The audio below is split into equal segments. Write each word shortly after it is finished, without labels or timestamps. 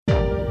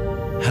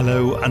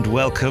Hello and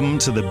welcome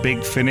to the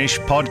Big Finish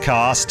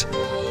podcast.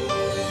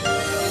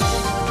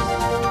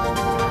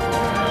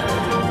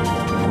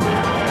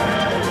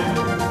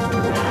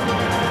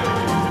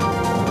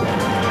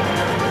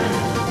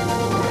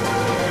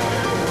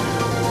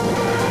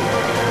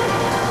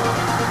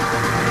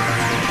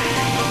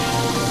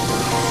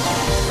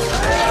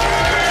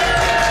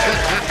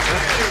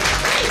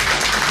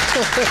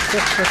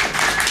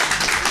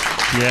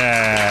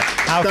 Yeah,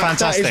 how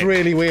fantastic. That is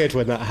really weird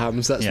when that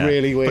happens. That's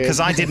really weird.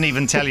 Because I didn't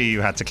even tell you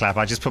had to clap.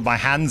 I just put my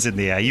hands in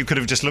the air. You could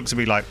have just looked at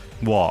me like,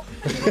 what?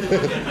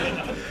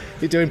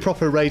 You're doing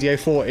proper Radio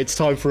 4. It's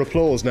time for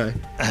applause now.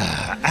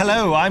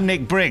 Hello, I'm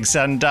Nick Briggs,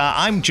 and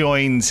I'm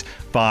joined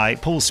by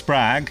Paul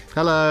Spragg.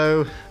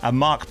 Hello. And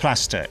Mark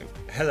Plasto.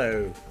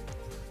 Hello.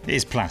 It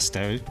is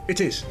Plasto.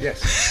 It is,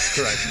 yes,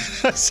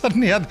 correct.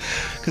 Suddenly had...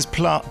 Because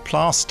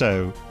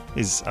Plasto...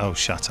 is... Oh,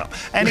 shut up.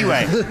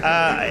 Anyway,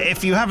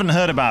 if you haven't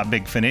heard about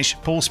Big Finish,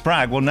 Paul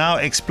Spragg will now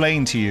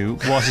explain to you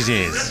what it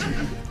is,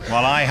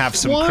 while I have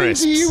some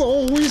crisps. Why do you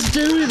always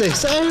do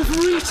this?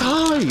 Every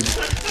time!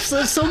 So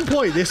at some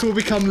point, this will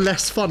become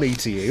less funny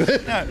to you.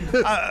 No,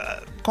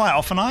 quite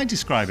often I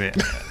describe it.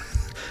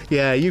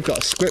 Yeah, you've got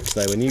a script,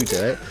 though, when you do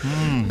it.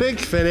 Big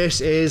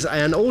Finish is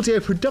an audio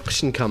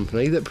production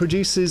company that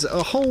produces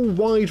a whole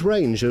wide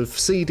range of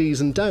CDs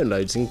and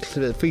downloads,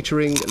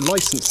 featuring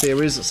licensed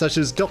series such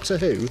as Doctor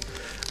Who,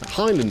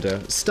 Highlander,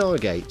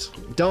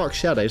 Stargate, Dark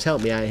Shadows,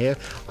 help me out here,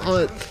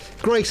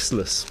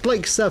 Graceless,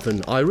 Blake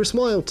 7, Iris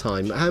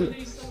Wildtime,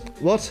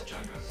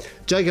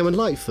 Jacob and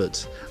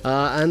Lightfoot,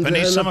 and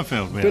Bernice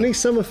Summerfield. Yeah. Bernice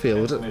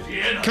Summerfield.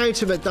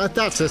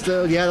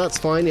 That's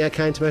fine. Yeah,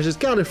 countermeasures.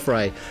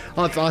 Gallifrey.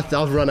 I've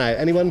run out.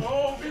 Anyone?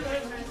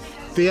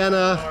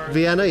 Vienna.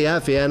 Yeah,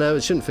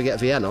 Vienna. Shouldn't forget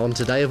Vienna on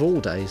today of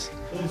all days.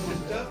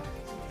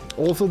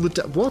 Orville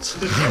the what?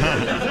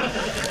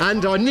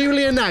 And our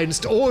newly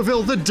announced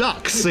Orville the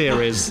Duck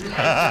series.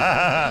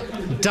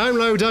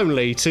 Download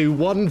only to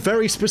one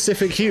very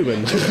specific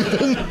human.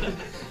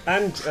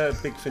 And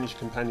Big Finish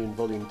Companion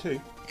Volume 2.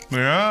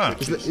 Yeah.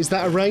 Is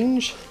that a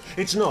range?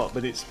 It's not,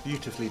 but it's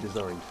beautifully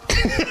designed.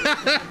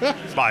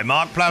 By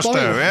Mark Plasto.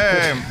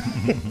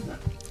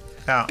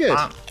 Yeah. Good.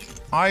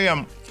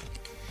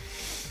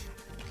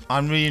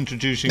 I'm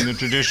reintroducing the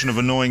tradition of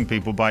annoying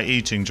people by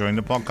eating during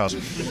the podcast.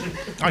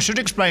 I should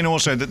explain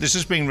also that this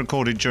is being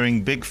recorded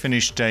during Big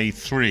Finish Day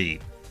 3.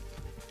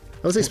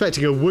 I was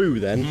expecting a woo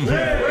then.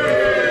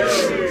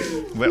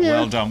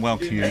 Well done, well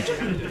cued.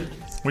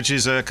 Which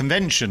is a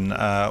convention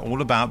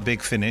all about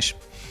Big Finish.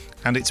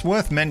 And it's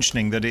worth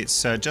mentioning that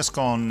it's just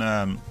gone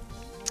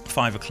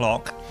 5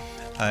 o'clock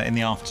in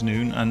the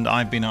afternoon, and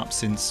I've been up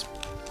since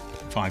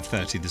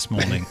 5:30 this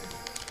morning.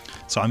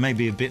 So I may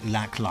be a bit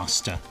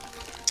lackluster.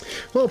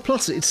 Well,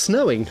 plus it's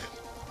snowing,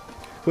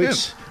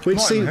 which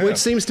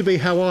seems to be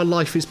how our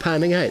life is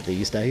panning out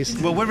these days.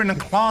 Well, we're in a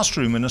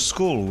classroom in a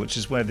school, which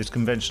is where this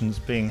convention's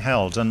being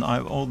held, and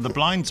all the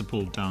blinds are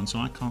pulled down, so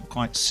I can't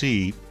quite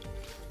see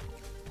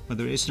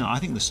whether it is snow. I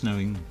think the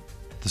snowing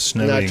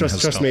No,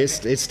 trust has me,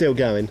 it's still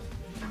going.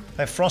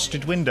 They're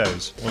frosted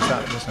windows. What's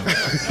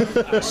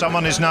that?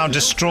 Someone is now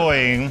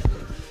destroying.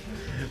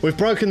 We've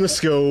broken the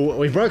school,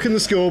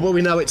 but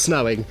we know it's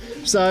snowing.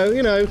 So,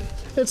 you know,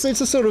 it's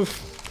a sort of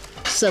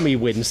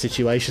semi-win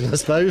situation, I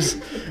suppose.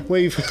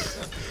 We're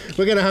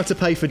going to have to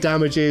pay for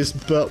damages,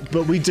 but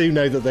we do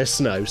know that there's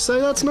snow, so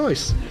that's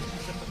nice.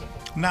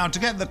 Now, to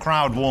get the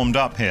crowd warmed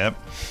up here,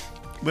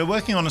 we're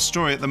working on a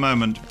story at the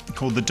moment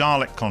called The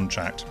Dalek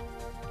Contract,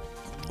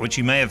 which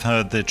you may have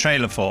heard the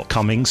trailer for.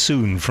 Coming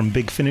soon from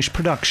Big Finish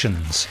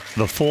Productions,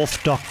 The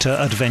Fourth Doctor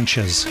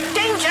Adventures.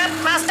 Danger,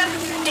 Master!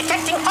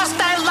 Detecting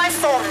hostile life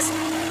forms.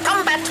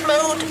 Combat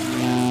mode.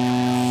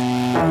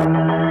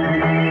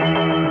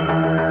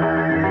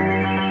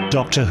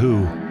 Doctor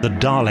Who, The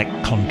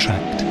Dalek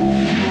Contract.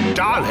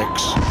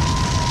 Daleks?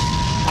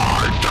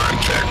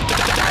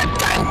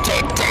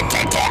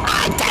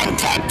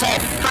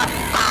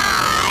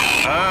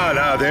 Ah,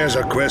 now there's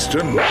a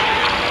question.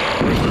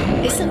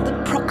 Isn't the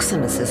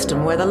Proxima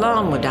system where the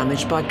Larn were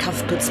damaged by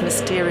Cuthbert's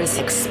mysterious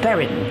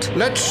experiment?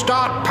 Let's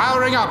start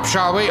powering up,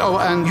 shall we? Oh,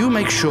 and you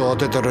make sure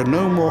that there are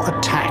no more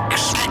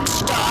attacks.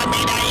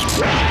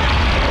 Exterminate!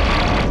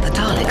 The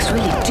Daleks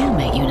really do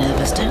make you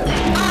nervous, don't they?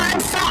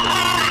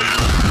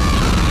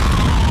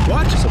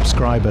 What?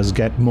 Subscribers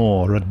get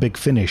more at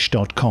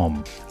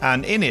bigfinish.com.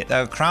 And in it,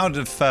 a crowd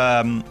of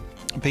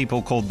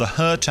people called the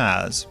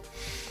Hurtaz,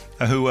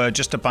 who are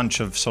just a bunch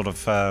of sort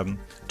of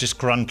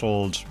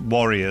disgruntled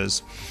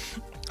warriors,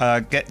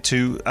 get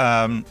to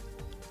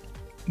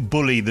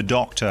bully the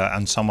Doctor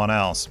and someone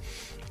else.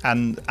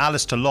 And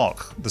Alistair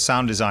Locke, the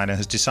sound designer,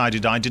 has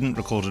decided I didn't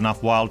record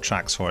enough wild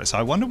tracks for it. So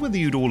I wonder whether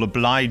you'd all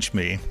oblige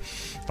me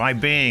by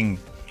being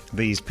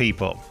these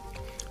people.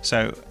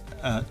 So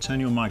turn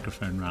your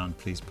microphone round,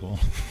 please, Paul.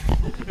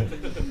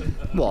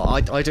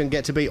 What, I don't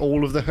get to be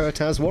all of the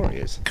Hurtaz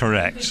warriors?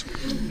 Correct.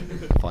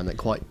 I find that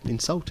quite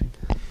insulting.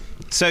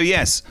 So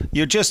yes,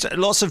 you're just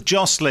lots of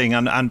jostling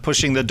and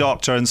pushing the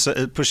doctor and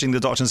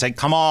saying,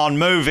 "Come on,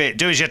 move it,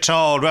 do as you're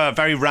told." Well,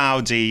 very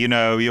rowdy,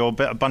 You're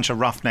a bunch of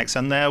roughnecks,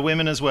 and they're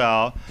women as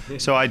well.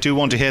 So I do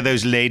want to hear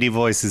those lady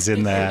voices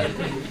in there.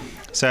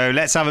 So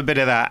let's have a bit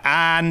of that.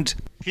 And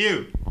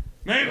Hugh,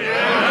 move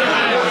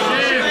it.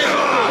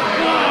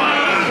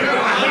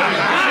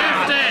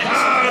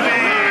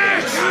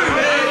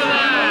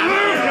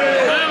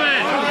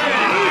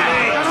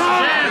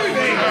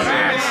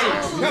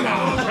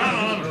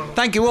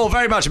 Thank you all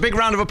very much. A big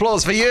round of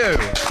applause for you.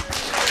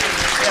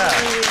 Yeah.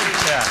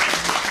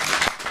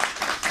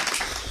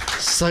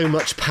 So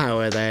much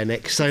power there,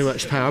 Nick. So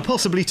much power.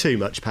 Possibly too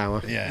much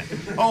power. Yeah.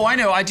 Oh, I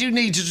know. I do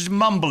need to just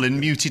mumble in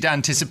muted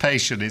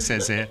anticipation, it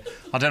says here.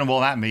 I don't know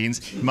what that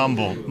means.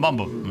 Mumble.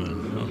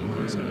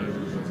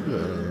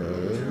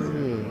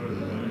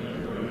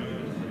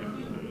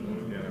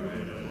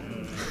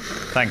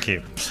 Thank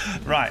you.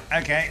 Right,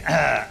 okay.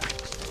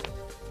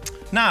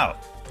 Now,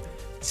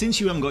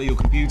 since you haven't got your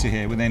computer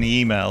here with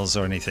any emails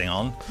or anything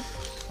on,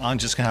 I'm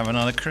just going to have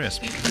another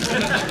crisp.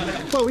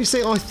 Well, you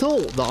see, I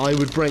thought that I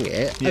would bring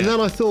it, and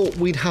then I thought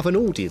we'd have an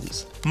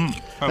audience.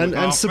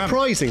 And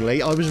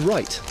surprisingly, I was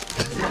right.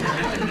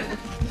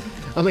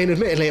 I mean,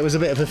 admittedly, it was a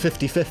bit of a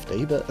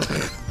 50-50, but...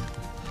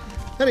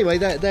 Anyway,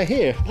 they're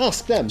here.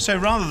 Ask them. So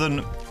rather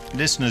than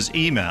listeners'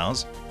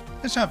 emails,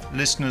 let's have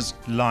listeners'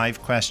 live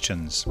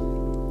questions.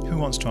 Who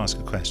wants to ask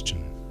a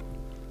question?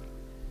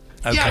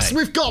 Okay. Yes,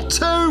 we've got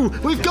two!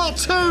 We've got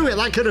two!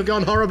 That could have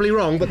gone horribly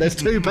wrong, but there's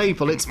two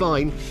people, it's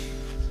fine.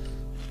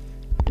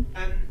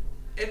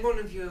 In one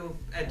of your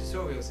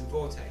editorials in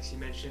Vortex, you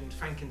mentioned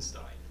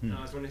Frankenstein. And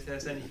I was wondering if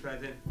there's any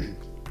further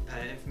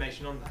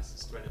information on that,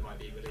 as to when it might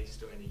be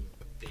released or any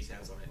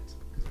details on it,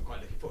 because I'm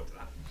quite looking forward to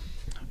that.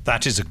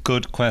 That is a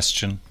good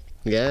question.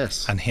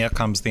 Yes. And here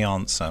comes the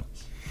answer.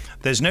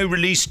 There's no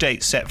release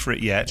date set for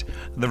it yet.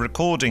 The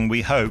recording,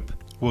 we hope,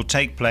 will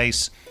take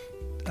place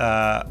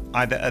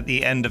either at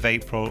the end of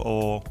April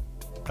or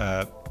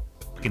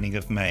beginning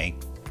of May.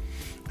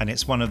 And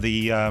it's one of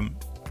the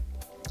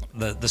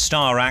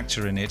star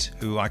actor in it,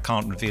 who I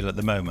can't reveal at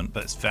the moment,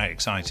 but it's very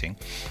exciting.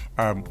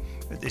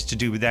 It's to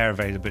do with their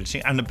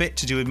availability and a bit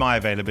to do with my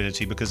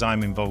availability, because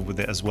I'm involved with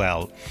it as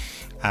well.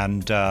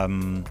 And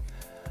I'm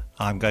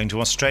going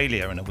to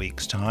Australia in a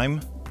week's time.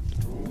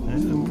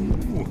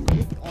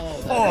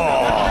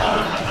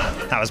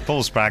 That was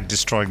Paul Spragg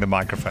destroying the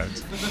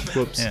microphones.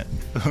 Whoops. Yeah.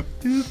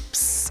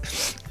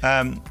 Oops.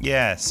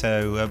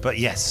 But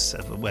yes,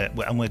 we're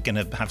going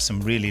to have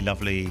some really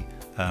lovely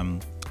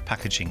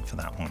packaging for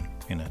that one.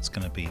 It's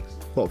going to be...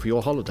 What, for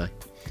your holiday?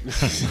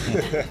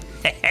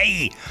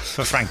 Hey,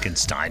 for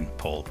Frankenstein,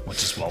 Paul,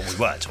 which is what we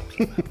were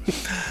talking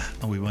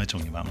about. We were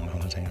talking about my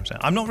holiday.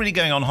 I'm not really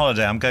going on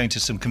holiday. I'm going to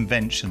some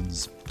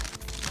conventions.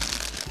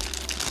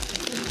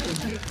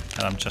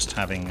 And I'm just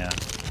having a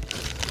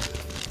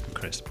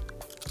crisp.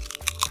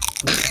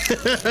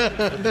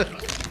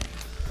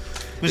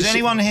 Was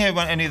anyone here,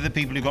 any of the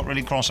people who got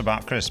really cross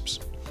about crisps?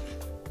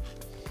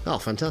 Oh,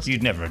 fantastic.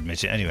 You'd never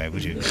admit it anyway,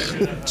 would you?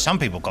 Some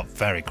people got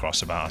very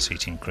cross about us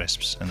eating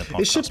crisps in the podcast.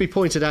 It should be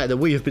pointed out that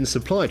we have been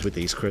supplied with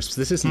these crisps.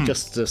 This isn't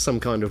just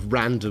some kind of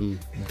random,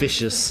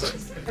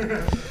 vicious...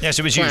 Yes,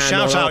 it was you.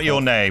 Shout out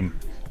your name.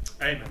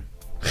 Eamon.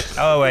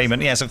 Oh,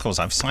 Eamon. Yes, of course.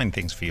 I've signed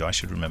things for you. I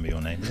should remember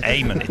your name.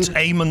 Eamon. It's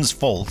Eamon's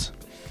fault.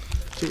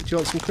 Do you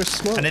want some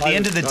crisps, Mark? And at the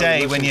end of the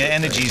day, when your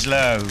energy's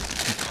low,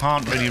 you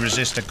can't really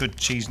resist a good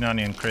cheese and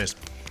onion crisp.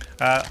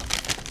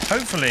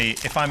 Hopefully,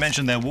 if I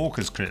mention they're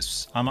Walker's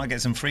crisps, I might get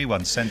some free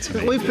ones sent to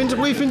me. We've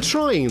been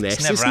trying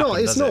this.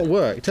 It's not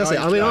worked, has it?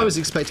 I mean, I was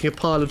expecting a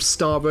pile of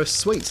Starburst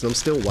sweets, and I'm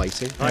still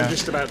waiting. I'm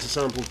just about to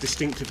sample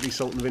distinctively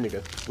salt and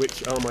vinegar,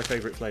 which are my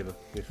favourite flavour.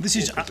 This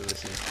is...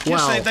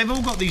 Wow. They've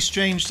all got these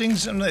strange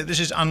things.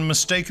 This is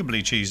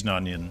unmistakably cheese and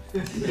onion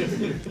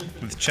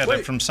with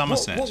cheddar from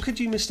Somerset. What could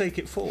you mistake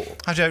it for?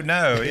 I don't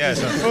know. Yeah.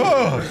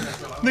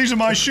 These are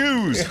my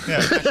shoes.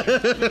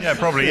 Yeah,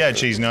 probably. Yeah,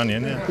 cheese and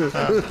onion.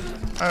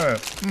 Yeah.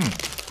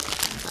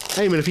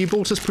 Eamon, have you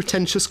bought us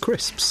pretentious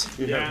crisps?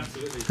 Yeah,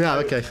 absolutely. Yeah,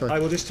 okay, fine. I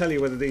will just tell you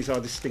whether these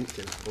are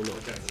distinctive or not.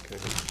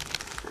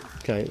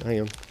 Okay,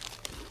 hang on.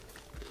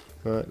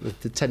 Right,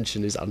 the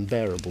tension is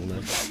unbearable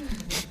now.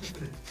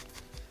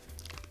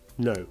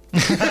 No.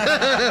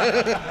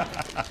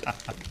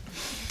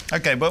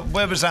 Okay, but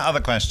where was that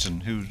other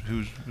question? Who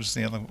was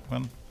the other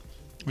one?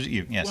 Was it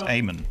you? Yes,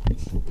 Eamon.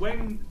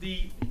 When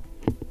the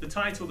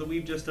title that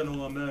we've just done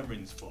all our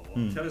murmurings for,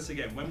 tell us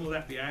again, when will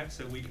that be out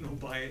so we can all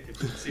buy it if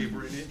we see if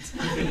we're in it?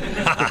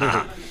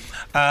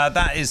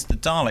 That is the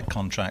Dalek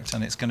contract,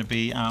 and it's going to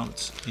be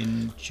out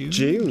in June.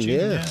 June,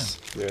 yes.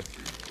 Yeah.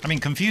 I mean,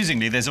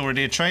 confusingly, there's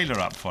already a trailer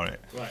up for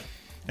it. Right.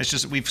 It's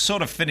just we've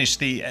sort of finished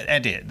the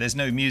edit. There's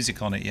no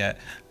music on it yet,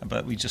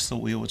 but we just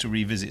thought we ought to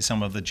revisit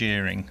some of the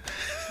jeering.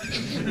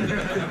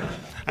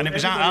 And it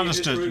was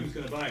understood. Everybody in this room's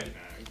going to buy it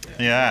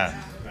now.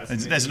 Yeah.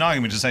 There's an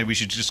argument to say we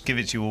should just give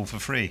it to you all for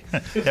free.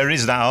 There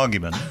is that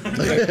argument.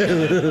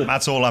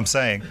 That's all I'm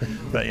saying.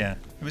 But yeah.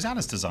 It was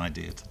Alistair's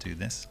idea to do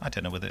this. I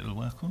don't know whether it'll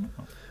work or not.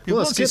 Well,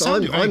 that's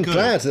good. I'm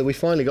glad that we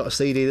finally got a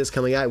CD that's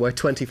coming out where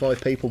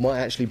 25 people might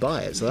actually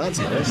buy it, so that's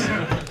nice.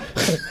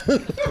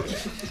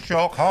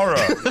 Shock horror.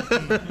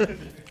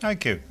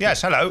 Thank you.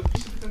 Yes, hello.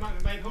 The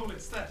main hall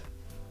instead.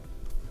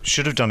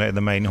 Should have done it in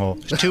the main hall.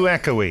 It's too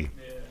echoey.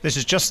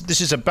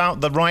 This is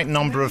about the right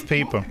number of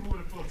people.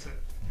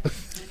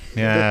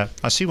 Yeah,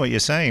 I see what you're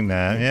saying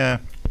there. Yeah.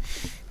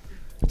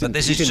 But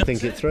this didn't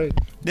think it through.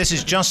 This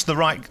is just the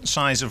right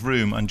size of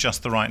room and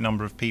just the right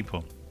number of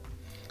people.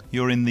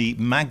 You're in the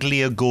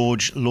Maglia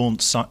Gorge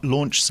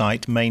launch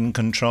site main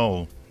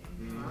control.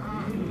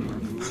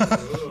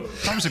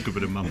 That was a good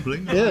bit of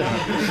mumbling.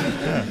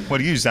 Yeah.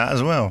 We'll use that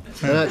as well.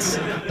 And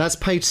that's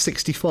page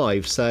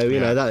 65, so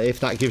you know that if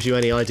that gives you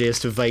any ideas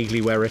to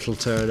vaguely where it'll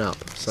turn up.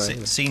 So.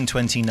 Scene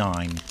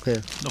 29. Yeah.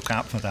 Look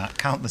out for that.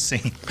 Count the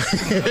scene.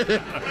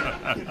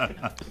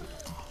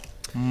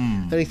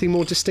 Anything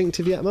more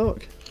distinctive yet,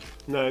 Mark?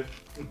 No,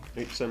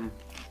 it's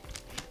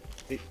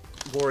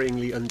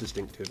worryingly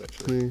undistinctive,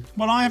 actually.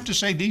 Well, I have to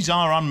say these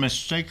are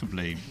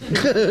unmistakably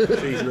Cheese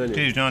and onion.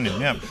 cheese and onion.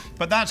 Yeah,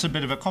 but that's a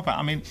bit of a cop out.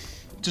 I mean,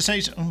 to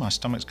say my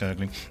stomach's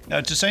gurgling.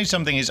 To say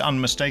something is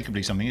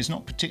unmistakably something is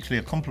not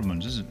particularly a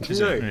compliment, is it?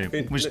 No,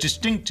 It was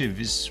distinctive.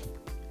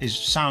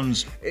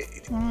 Sounds.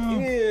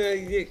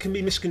 It can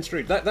be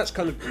misconstrued. That's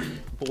kind of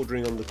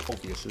bordering on the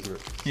obvious, isn't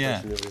it?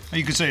 Yeah.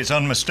 You could say it's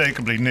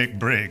unmistakably Nick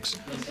Briggs.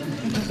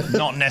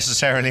 Not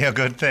necessarily a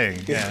good thing.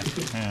 Yeah.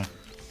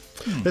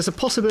 There's a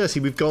possibility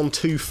we've gone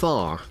too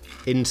far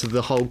into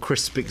the whole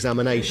crisp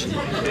examination.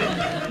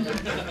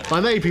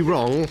 I may be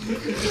wrong.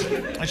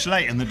 It's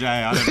late in the day.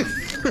 I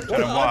don't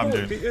know what I'm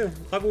doing.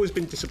 I've always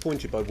been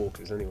disappointed by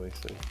walkers anyway.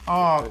 So.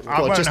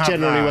 Well, just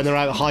generally when they're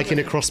out hiking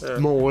across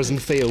moors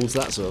and fields,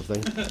 that sort of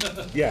thing.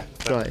 Yeah.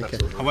 Right, okay.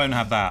 I won't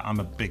have that. I'm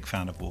a big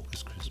fan of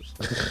Walker's Crisps.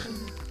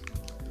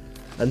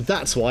 And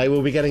that's why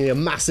we'll be getting a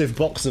massive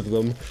box of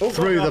them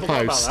through the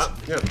post.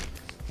 Yeah.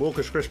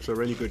 Walker's Crisps are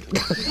really good.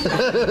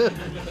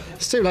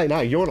 It's too late now.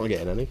 You're not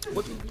getting any.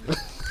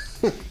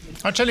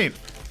 I'll tell you,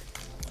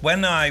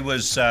 when I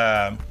was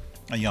a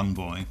young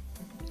boy,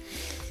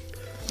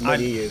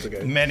 Many years ago,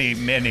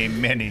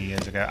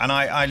 and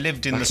I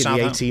lived in Back the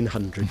in the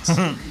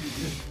 1800s.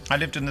 I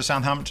lived in the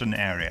Southampton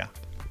area,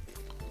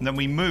 and then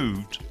we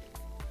moved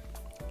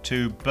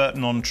to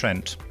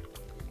Burton-on-Trent,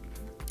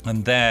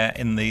 and there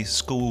in the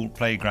school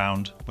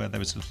playground where there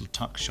was a little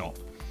tuck shop,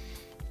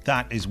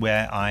 that is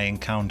where I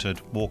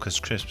encountered Walker's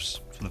Crisps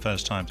for the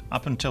first time.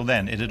 Up until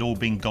then, it had all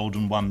been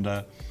Golden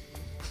Wonder.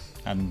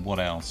 And what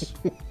else?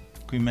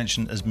 Can we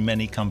mention as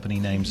many company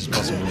names as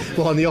possible?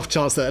 Well, on the off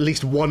chance that at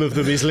least one of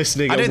them is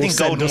listening. I don't and will think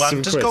send Golden us some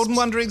Wonder. Does crisps. Golden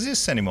Wonder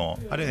exist anymore?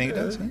 I don't think it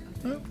does.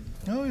 No.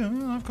 Oh,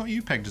 yeah, I've got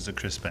you pegged as a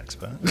crisp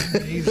expert.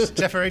 He's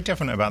very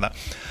definite about that.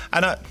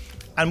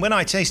 And when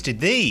I tasted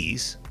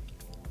these,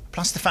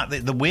 plus the fact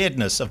that the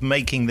weirdness of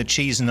making the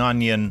cheese and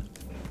onion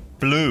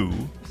blue,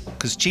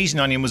 because cheese and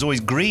onion was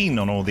always green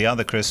on all the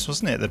other crisps,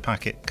 wasn't it? The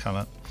packet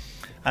colour.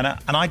 And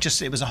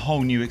it was a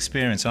whole new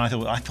experience. And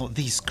I thought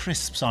these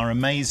crisps are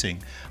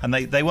amazing. And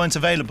they weren't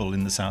available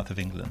in the south of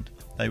England.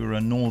 They were a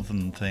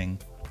northern thing.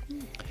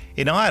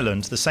 In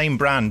Ireland, the same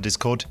brand is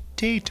called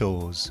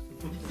Tito's.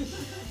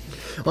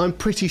 I'm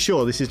pretty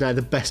sure this is now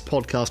the best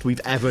podcast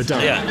we've ever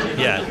done.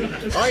 Yeah.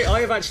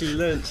 I have actually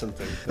learned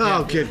something.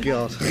 Oh, good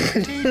God.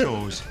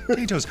 Tito's.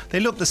 They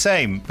look the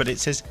same, but it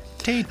says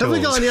Tito's. Have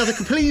we got any other...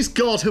 Please,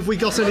 God, have we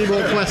got any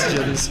more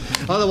questions?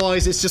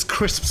 Otherwise, it's just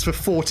crisps for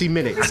 40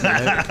 minutes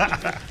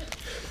now.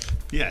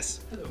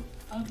 Yes. Hello.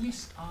 At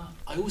least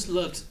I always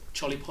loved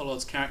Charlie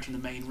Pollard's character in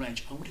the main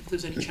range. I wonder if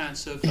there's any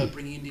chance of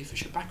bringing India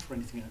Fisher back for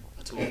anything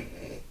at all.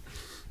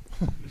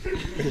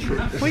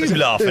 What are you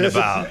laughing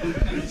about?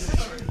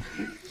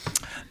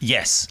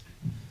 Yes.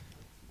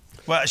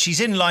 Well, she's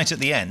in Light at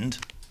the End.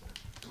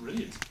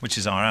 Brilliant. Which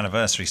is our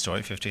anniversary story,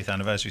 50th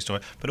anniversary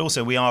story. But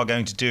also we are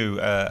going to do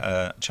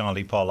a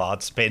Charlie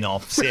Pollard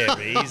spin-off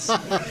series.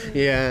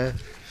 Yeah.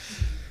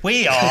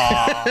 We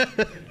are.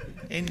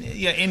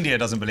 India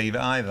doesn't believe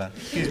it either.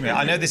 Excuse me.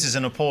 I know this is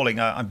an appalling...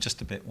 I'm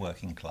just a bit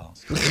working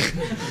class.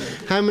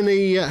 How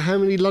many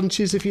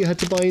lunches have you had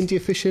to buy India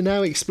Fisher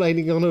now,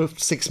 explaining on a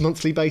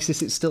 6-monthly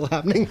basis it's still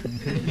happening?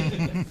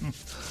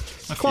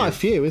 Quite a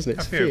few, isn't it?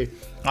 A few.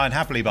 I'd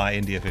happily buy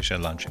India Fisher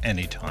lunch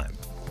any time.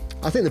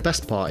 I think the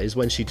best part is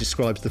when she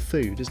describes the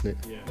food, isn't it?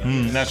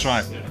 Yeah. That's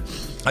right.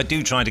 I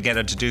do try to get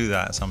her to do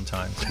that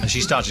sometimes. And she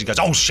goes,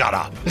 oh, shut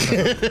up.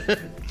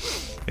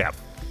 Yeah.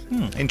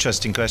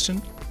 Interesting question.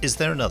 Is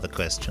there another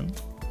question?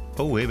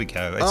 Oh, here we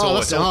go.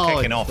 It's all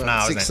kicking off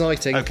now, isn't it? It's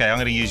exciting. Okay, I'm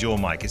going to use your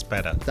mic. It's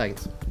better.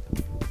 Thanks.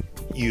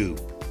 You.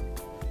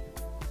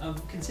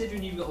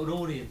 Considering you've got an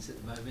audience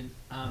at the moment,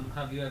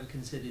 have you ever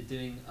considered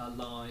doing a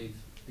live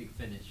Big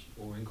Finish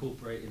or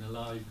incorporating a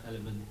live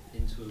element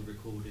into a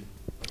recording?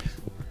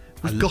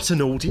 We've got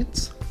an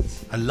audience.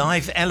 A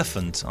live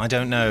elephant. I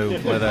don't know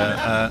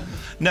whether...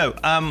 No,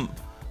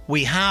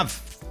 we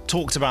have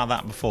talked about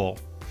that before.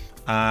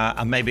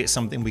 And maybe it's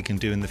something we can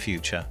do in the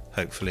future,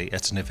 hopefully,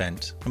 at an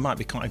event. It might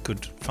be quite a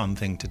good, fun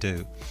thing to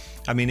do.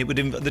 I mean,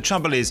 the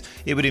trouble is,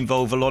 it would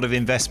involve a lot of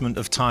investment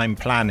of time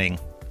planning.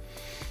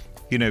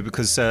 You know,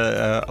 because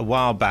a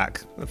while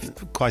back,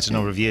 quite a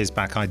number of years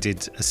back, I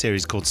did a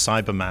series called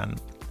Cyberman,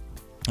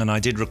 and I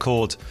did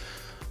record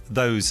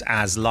those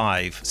as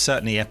live.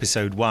 Certainly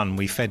episode 1,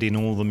 we fed in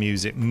all the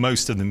music,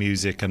 most of the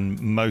music and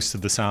most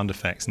of the sound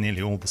effects,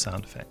 nearly all the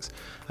sound effects,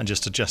 and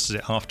just adjusted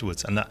it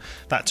afterwards. And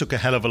that took a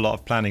hell of a lot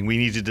of planning. We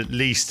needed at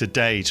least a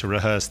day to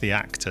rehearse the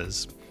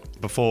actors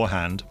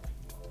beforehand.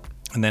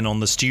 And then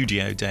on the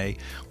studio day,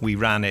 we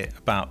ran it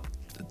about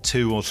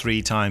 2 or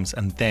 3 times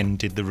and then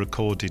did the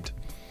recorded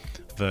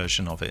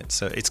version of it.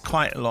 So it's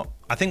quite a lot.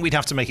 I think we'd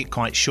have to make it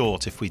quite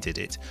short if we did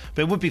it.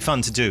 But it would be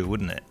fun to do,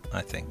 wouldn't it?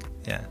 I think.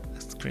 Yeah.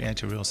 Let's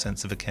create a real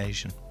sense of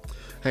occasion.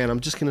 Hang on, I'm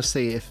just going to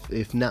see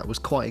if Nat was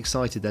quite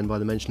excited then by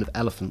the mention of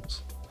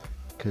elephants.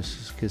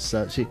 Because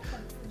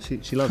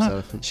she loves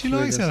elephants. She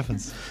likes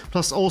elephants.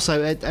 Plus,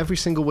 also, every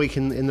single week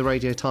in the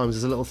Radio Times,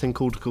 there's a little thing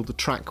called the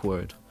track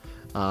word.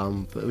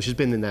 Which has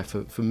been in there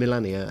for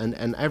millennia,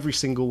 and every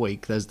single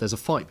week there's a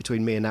fight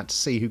between me and Nat to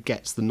see who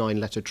gets the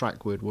 9-letter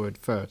track word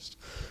first.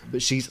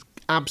 But she's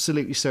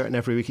absolutely certain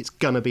every week it's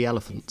gonna be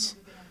elephants.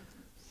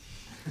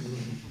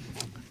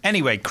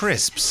 Anyway,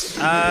 crisps.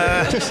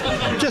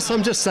 I'm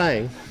just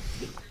saying.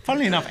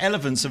 Funnily enough,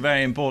 elephants are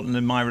very important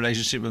in my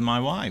relationship with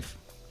my wife.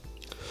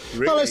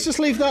 Really? Well, let's just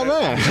leave that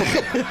there.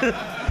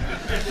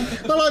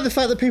 I like the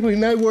fact that people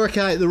now work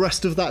out the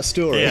rest of that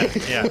story.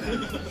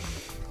 Yeah.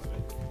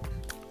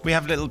 We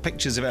have little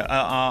pictures of it.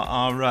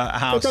 Our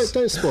house. Well,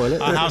 don't spoil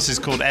it. Our house is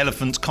called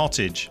Elephant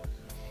Cottage.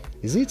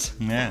 Is it?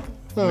 Yeah.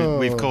 Oh.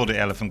 We've called it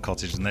Elephant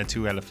Cottage, and there are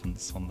 2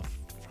 elephants on the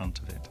front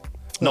of it.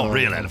 Not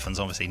real elephants,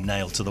 obviously,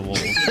 nailed to the wall.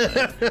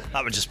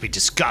 That would just be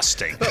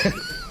disgusting.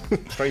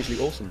 Strangely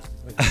awesome.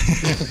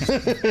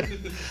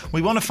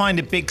 We want to find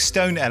a big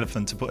stone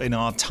elephant to put in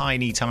our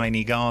tiny,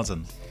 tiny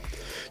garden.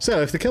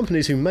 So, if the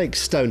companies who make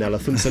stone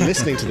elephants are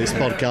listening to this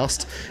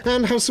podcast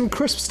and have some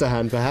crisps to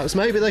hand, perhaps,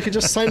 maybe they could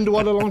just send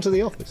one along to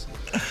the office.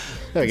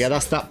 There we go,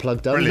 that's that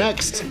plug done.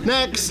 Brilliant.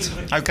 Next!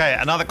 Okay,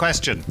 another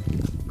question.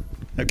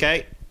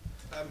 Okay?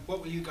 What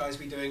will you guys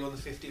be doing on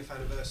the 50th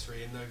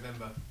anniversary in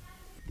November?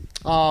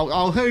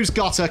 Oh, who's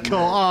got a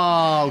call?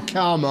 Oh,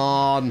 come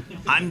on.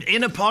 I'm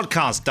in a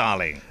podcast,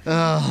 darling.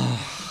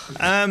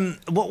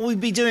 What will we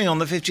be doing on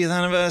the 50th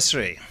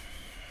anniversary?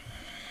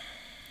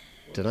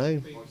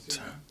 Dunno.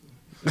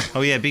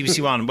 Oh yeah,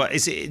 BBC One. But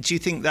is it? Do you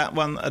think that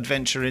one,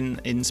 Adventure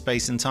in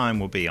Space and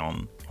Time, will be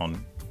on the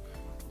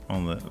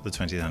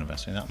 20th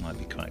anniversary? That might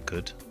be quite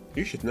good.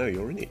 You should know,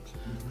 you're in it.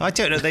 I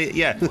don't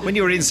know. When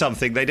you're in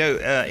something, they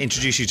don't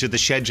introduce you to the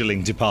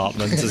scheduling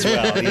department as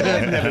well. You know?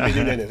 I've never been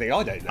in anything.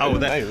 I don't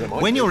know.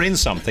 When you're in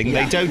something,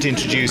 they don't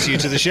introduce you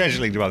to the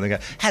scheduling department. They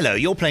go, "Hello,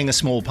 you're playing a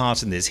small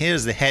part in this.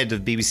 Here's the head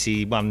of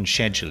BBC One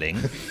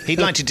scheduling. He'd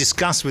like to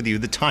discuss with you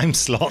the time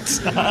slots."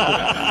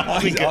 I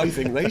think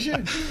they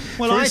should.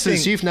 Well, for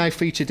instance, you've now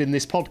featured in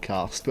this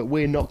podcast, but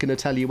we're not going to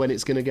tell you when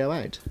it's going to go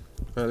out.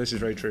 Oh, this is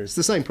very true. It's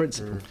the same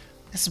principle.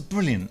 It's a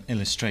brilliant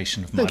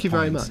illustration of my Thank you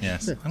very points, much.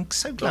 Yes. Yeah. I'm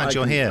so glad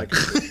you're here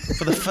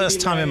for the first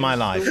time in my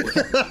life.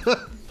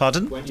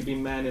 Pardon? Won't you be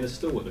manning a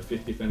stall at the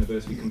 50th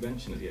anniversary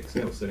convention at the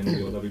Excel selling all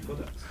your lovely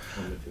products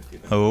on the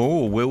 50th?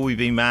 Oh, will we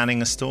be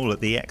manning a stall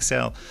at the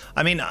Excel?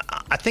 I mean,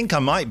 I think I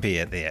might be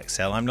at the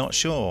Excel. I'm not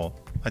sure.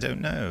 I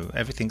don't know.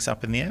 Everything's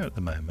up in the air at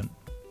the moment.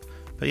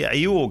 But yeah, are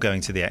you all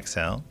going to the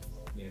Excel?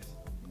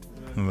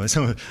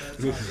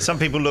 Some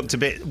people looked a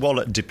bit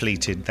wallet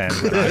depleted then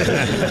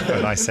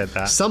when I said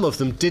that. Some of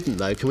them didn't,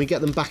 though. Can we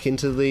get them back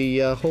into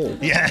the hall?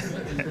 Yeah.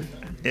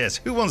 Yes.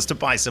 Who wants to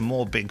buy some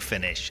more Big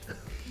Finish?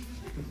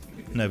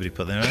 Nobody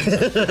put their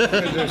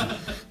own.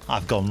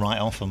 I've gone right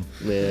off them.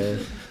 Yeah.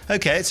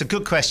 Okay, it's a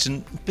good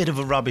question. Bit of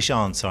a rubbish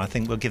answer. I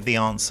think we'll give the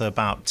answer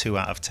about 2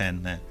 out of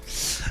 10 there.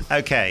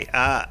 Okay.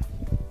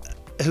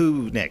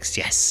 Who next?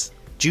 Yes.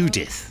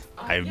 Judith.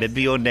 I remember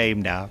your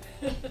name now.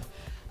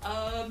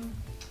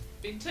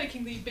 Been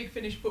taking the Big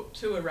Finish book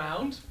 2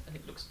 around, and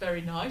it looks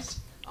very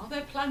nice. Are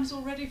there plans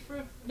already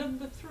for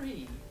number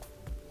 3?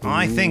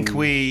 I think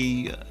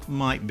we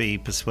might be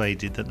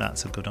persuaded that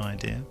that's a good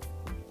idea.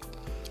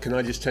 Can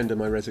I just tender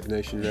my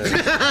resignation now?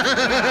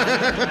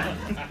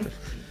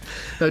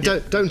 No,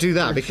 don't do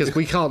that, because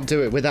we can't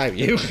do it without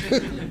you.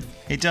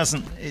 It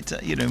doesn't.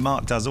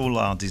 Mark does all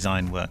our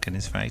design work and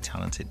is very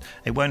talented.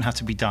 It won't have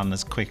to be done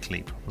as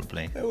quickly,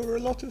 probably. There were a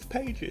lot of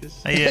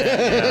pages.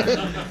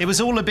 Yeah. It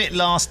was all a bit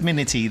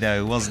last-minute-y,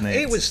 though, wasn't it?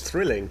 It was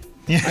thrilling.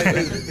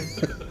 Yeah.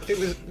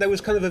 There was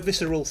kind of a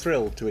visceral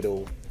thrill to it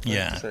all. I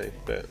have to say.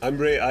 But I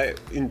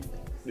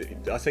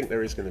think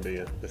there is going to be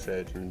a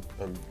third, and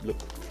I'm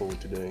looking forward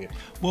to doing it.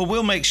 Well,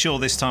 we'll make sure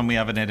this time we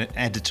have an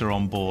editor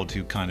on board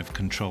who kind of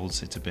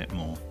controls it a bit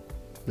more.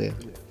 Yeah.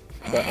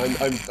 But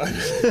I'm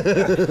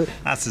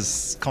That's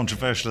as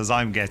controversial as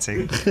I'm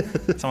getting.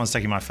 Someone's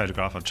taking my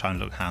photograph. I'm trying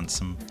to look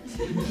handsome.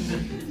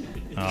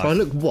 Try and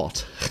look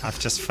what? I've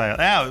just failed.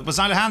 Oh, was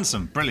I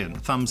handsome?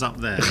 Brilliant. Thumbs up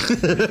there.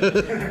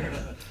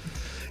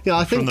 Yeah,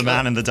 I think from the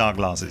man in the dark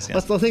glasses.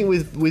 Yes. I think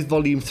with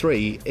Volume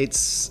 3,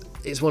 it's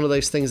it's one of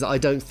those things that I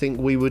don't think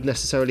we would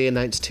necessarily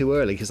announce too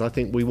early, because I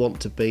think we want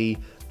to be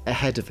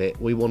ahead of it.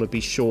 We want to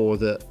be sure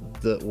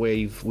that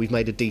we've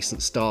made a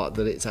decent start,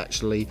 that it's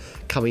actually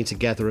coming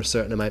together a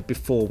certain amount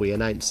before we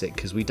announce it,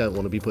 because we don't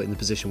want to be put in the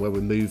position where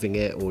we're moving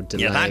it or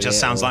delaying it. Yeah, that just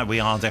sounds like we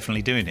are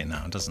definitely doing it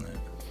now, doesn't it?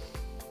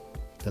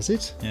 Does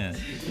it? Yeah.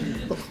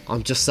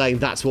 I'm just saying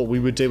that's what we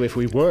would do if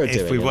we were doing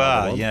it. If we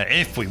were, yeah,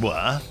 if we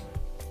were.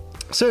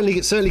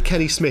 Certainly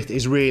Kenny Smith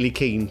is really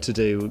keen to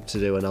do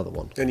another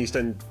one. And he's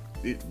done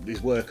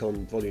his work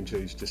on Volume 2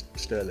 is just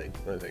sterling,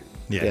 I think.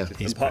 Yeah.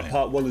 And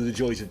part one of the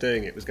joys of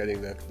doing it was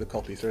getting the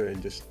copy through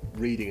and just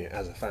reading it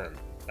as a fan,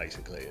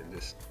 basically, and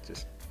just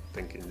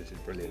thinking this is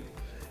brilliant.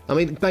 I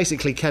mean,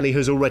 basically, Kenny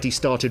has already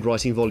started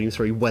writing Volume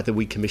 3, whether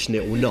we commission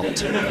it or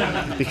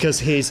not, because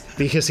he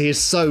is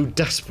so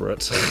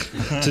desperate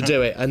to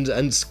do it and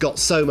got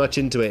so much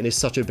into it and is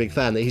such a big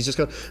fan that he's just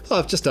gone,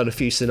 I've just done a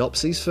few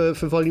synopses for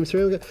Volume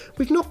 3. We go,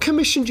 we've not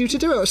commissioned you to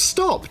do it.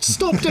 Stop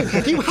doing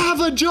it. You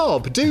have a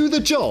job. Do the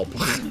job.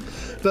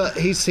 But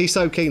he's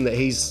so keen that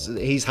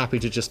he's happy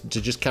to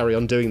just carry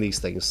on doing these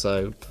things.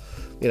 So,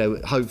 you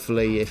know,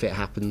 hopefully if it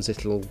happens,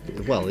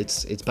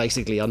 it's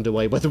basically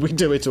underway whether we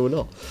do it or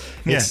not.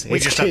 Yes, we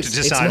just have to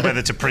decide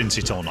whether to print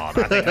it or not.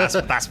 I think that's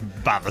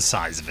about the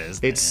size of it,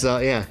 isn't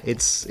it?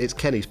 It's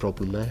Kenny's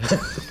problem now.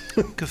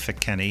 Good for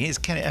Kenny.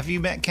 Have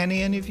you met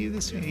Kenny, any of you,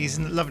 this week? He's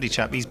a lovely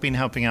chap. He's been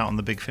helping out on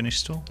the Big Finish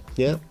store.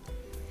 Yeah.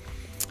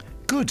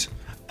 Good.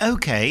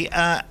 Okay,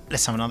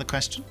 let's have another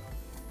question.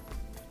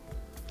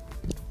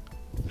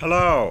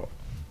 Hello.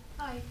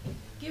 Hi.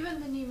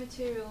 Given the new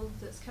material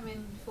that's come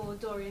in for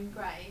Dorian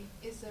Gray,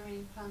 is there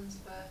any plans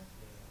for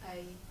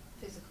a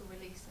physical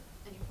release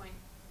at any point,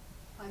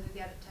 either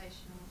the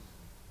adaptation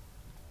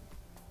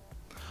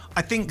or?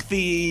 I think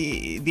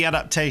the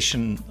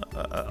adaptation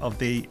of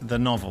the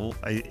novel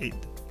it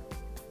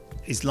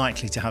is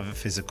likely to have a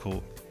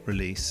physical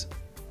release,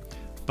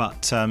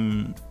 but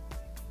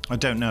I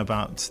don't know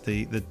about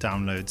the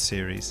download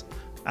series.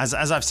 As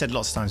I've said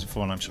lots of times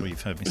before, and I'm sure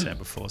you've heard me say it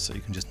before, so you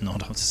can just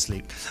nod off to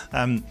sleep.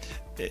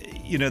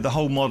 You know, the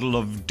whole model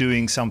of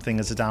doing something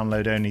as a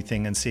download-only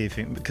thing and see if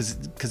it, because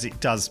it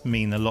does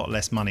mean a lot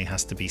less money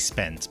has to be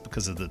spent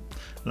because of the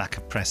lack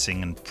of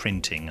pressing and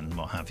printing and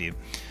what have you.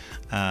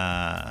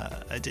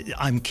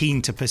 I'm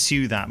keen to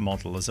pursue that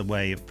model as a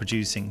way of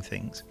producing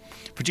things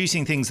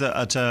that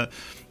at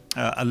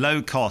a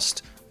low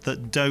cost,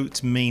 that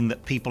don't mean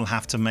that people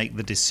have to make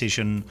the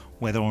decision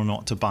whether or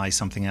not to buy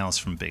something else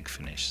from Big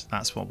Finish.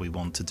 That's what we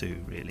want to do,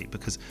 really,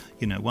 because,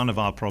 you know, one of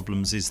our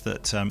problems is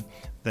that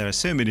there are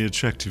so many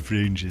attractive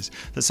ranges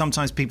that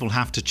sometimes people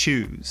have to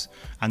choose,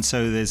 and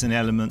so there's an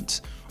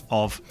element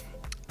of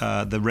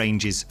the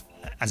ranges,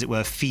 as it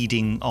were,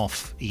 feeding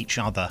off each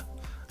other.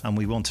 And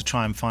we want to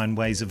try and find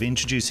ways of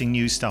introducing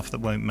new stuff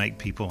that won't make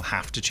people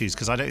have to choose.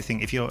 Because I don't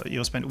think if you're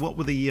spending, what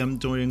were the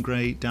Dorian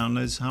Gray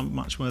downloads? How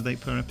much were they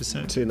per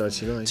episode?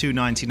 $2.99.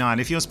 $2.99.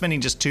 If you're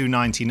spending just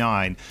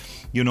 $2.99,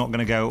 you're not going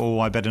to go, oh,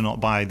 I better not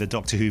buy the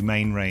Doctor Who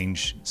main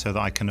range so that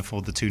I can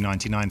afford the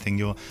 $2.99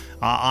 thing.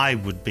 I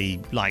would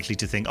be likely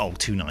to think, oh,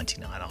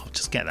 $2.99. I'll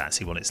just get that,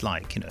 see what it's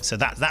like, you know. So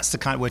that's the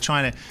kind. We're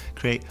trying to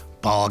create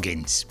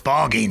bargains.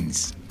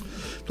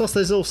 Plus,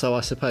 there's also,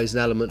 I suppose, an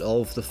element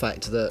of the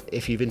fact that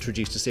if you've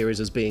introduced a series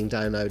as being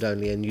download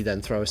only and you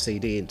then throw a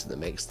CD into the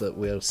mix, that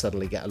we'll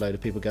suddenly get a load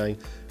of people going,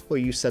 well,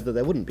 you said that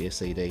there wouldn't be a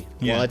CD.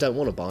 Yeah. Well, I don't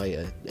want to buy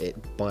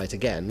it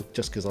again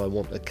just because I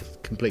want a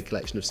complete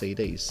collection of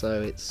CDs.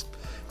 So it's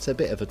a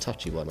bit of a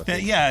touchy one, I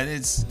think. Yeah,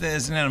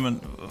 there's an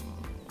element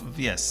of,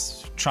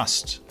 yes,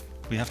 trust.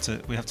 We have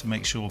to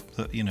make sure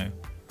that, you know,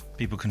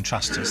 people can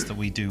trust us that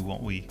we do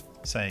what we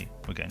say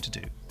we're going to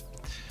do.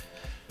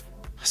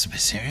 That's a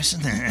bit serious,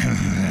 isn't it?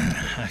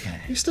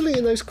 Okay. You're still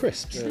eating those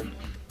crisps? Yeah.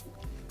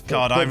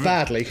 God, but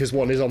badly, because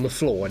one is on the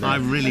floor now. I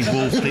really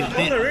wolfed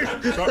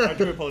it. Sorry, I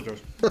do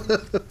apologise.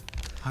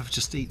 I've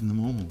just eaten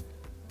them all.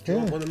 Do you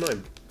want one of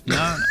mine?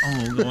 No.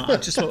 Oh, I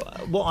just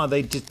thought, what are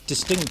they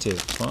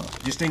distinctive? What?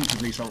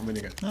 Distinctively salt and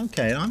vinegar.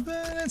 Okay,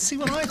 let's see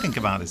what I think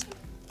about it.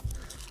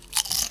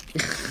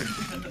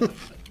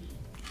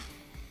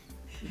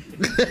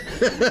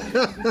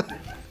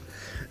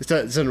 It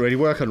doesn't really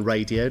work on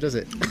radio, does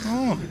it?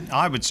 Oh,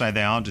 I would say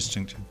they are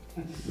distinctive.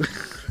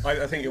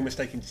 I think you're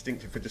mistaking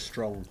distinctive for just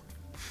strong.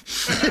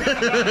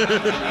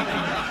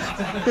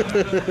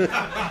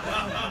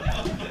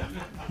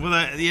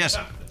 Well, yes,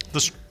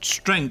 the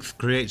strength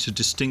creates a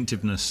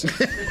distinctiveness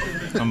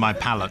on my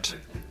palate.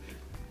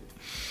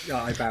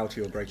 Yeah, I bow to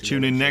your great.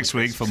 Tune in next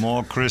week for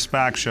more crisp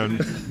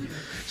action.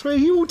 So are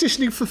you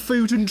auditioning for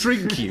food and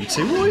drink, you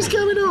two? What is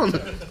going on?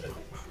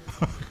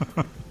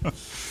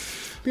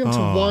 Be on to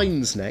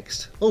wines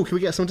next. Oh, can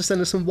we get someone to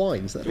send us some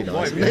wines? That'd be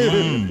nice.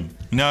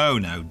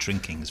 No,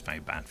 drinking is very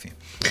bad for you.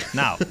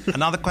 Now,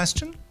 another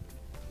question?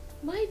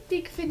 Might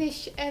Big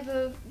Finish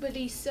ever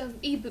release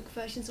ebook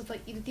versions of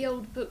like either the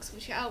old books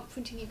which are out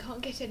printing you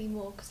can't get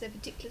anymore because they're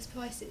ridiculous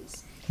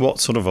prices? What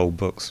sort of old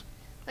books?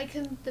 Like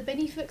the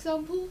Benny, for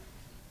example.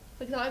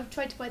 Like I've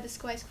tried to buy the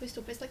Squire's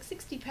Crystal, but it's like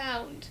 £60.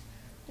 And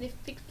if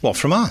what,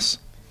 from us?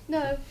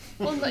 No,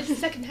 well, not it's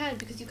second hand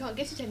because you can't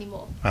get it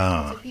anymore.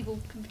 Ah. So people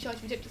can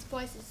charge ridiculous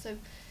prices. So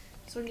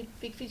only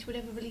Big Finish would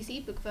ever release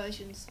ebook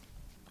versions.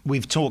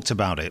 We've talked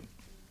about it.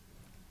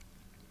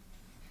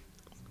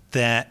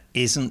 There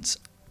isn't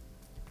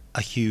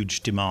a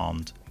huge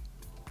demand.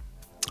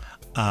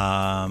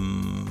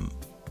 But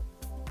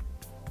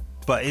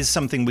it's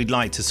something we'd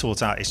like to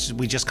sort out.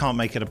 We just can't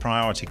make it a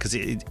priority because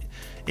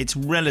it's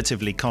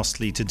relatively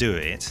costly to do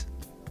it.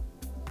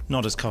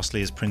 Not as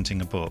costly as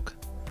printing a book.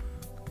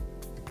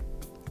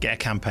 Get a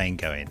campaign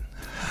going.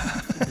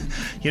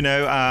 We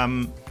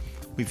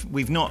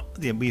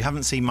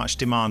haven't seen much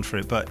demand for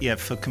it, but yeah,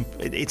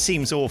 it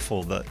seems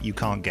awful that you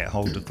can't get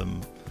hold of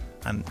them,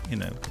 and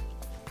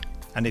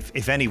and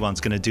if anyone's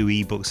going to do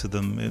ebooks of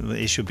them,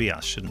 it should be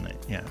us, shouldn't it?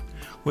 Yeah,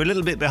 we're a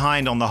little bit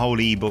behind on the whole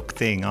ebook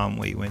thing, aren't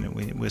we?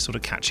 We're sort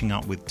of catching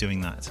up with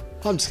doing that.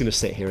 I'm just going to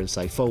sit here and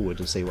say forward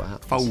and see what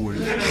happens. Forward.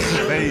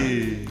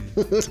 Hey.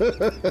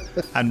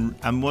 And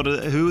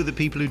who are the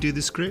people who do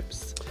the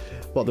scripts?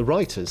 What, the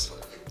writers?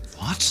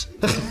 What?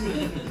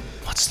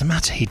 What's the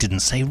matter? He didn't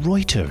say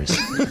Reuters.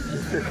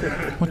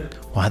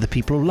 Why are the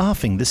people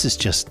laughing? This is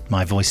just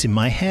my voice in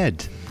my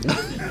head.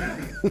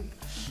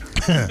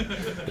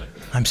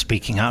 I'm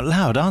speaking out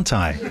loud, aren't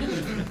I?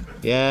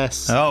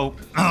 Yes. Oh,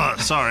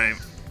 sorry.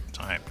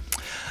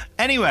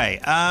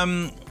 Anyway,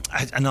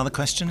 another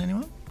question,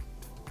 anyone?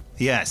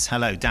 Yes,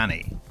 hello,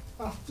 Danny.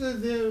 After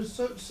the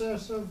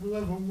success of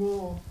Love and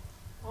War,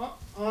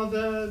 are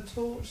there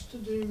talks to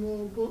do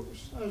more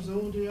books as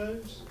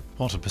audios?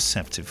 What a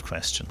perceptive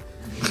question.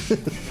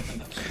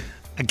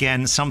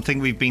 Again, something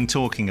we've been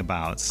talking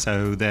about.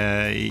 So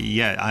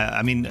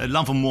I mean,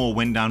 Love and War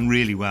went down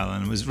really well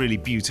and it was really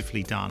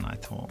beautifully done, I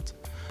thought,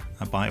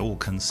 by all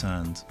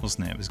concerned,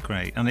 wasn't it? It was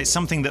great. And it's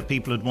something that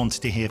people had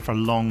wanted to hear for a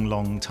long,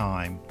 long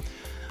time.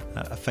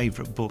 A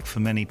favourite book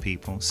for many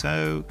people.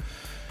 So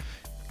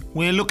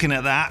we're looking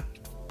at that.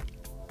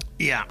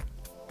 Yeah.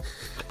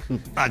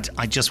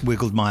 I just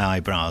wiggled my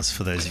eyebrows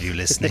for those of you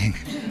listening.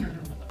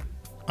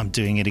 I'm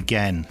doing it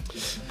again.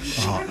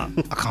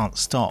 I can't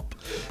stop.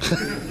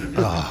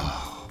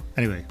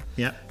 Anyway,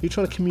 yeah. You're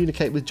trying to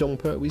communicate with John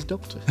Pertwee's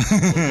doctor.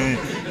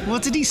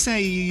 What did he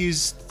say? You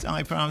used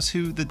eyebrows?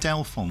 Who? The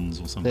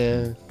Delphons or something?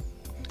 Yeah.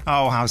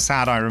 Oh, how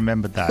sad I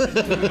remembered that.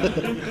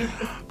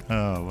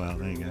 Oh, well,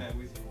 there you go.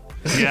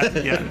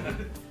 Yeah.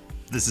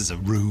 This is a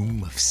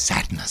room of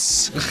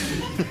sadness.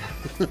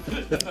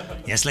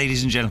 Yes,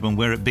 ladies and gentlemen,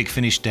 we're at Big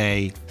Finish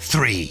Day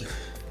 3.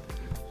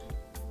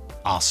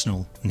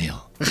 Arsenal 0.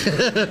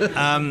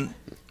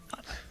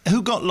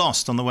 Who got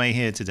lost on the way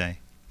here today?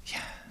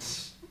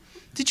 Yes.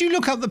 Did you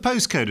look up the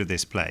postcode of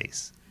this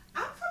place?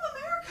 I'm from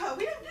America.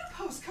 We don't do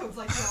postcodes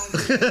like y'all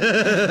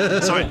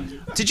do. Sorry.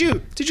 Did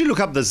you look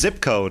up the zip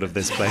code of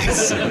this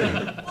place?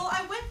 Well,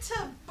 I went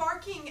to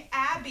Barking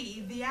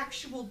Abbey, the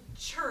actual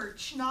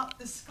church, not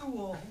the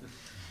school.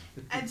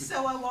 And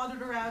so I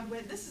wandered around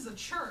with, this is a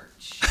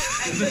church.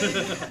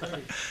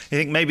 You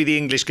think maybe the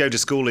English go to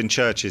school in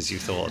churches, you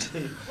thought?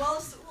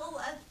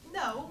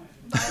 No.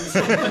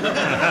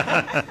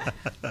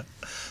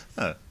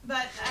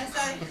 But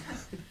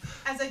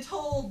as I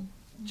told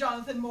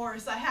Jonathan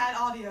Morris, I had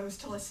audios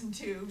to listen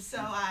to, so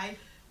I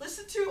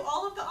listened to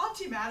all of the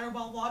antimatter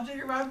while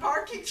wandering around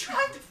Barking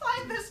trying to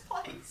find this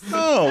place.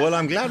 Oh, well,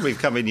 I'm glad we've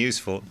come in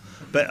useful.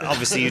 But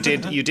obviously you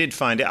did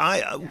find it.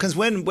 Because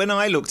when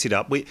I looked it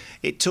up,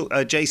 it took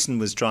Jason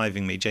was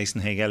driving me,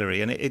 Jason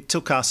Haig-Ellery, and it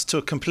took us to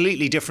a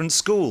completely different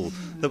school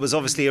that was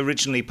obviously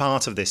originally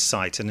part of this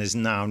site and is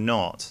now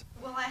not.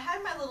 Well, I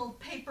had my little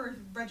paper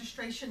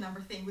registration number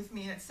thing with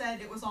me, and it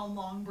said it was on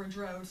Longbridge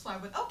Road. So I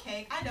went,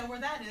 okay, I know where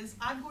that is.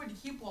 I'm going to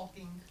keep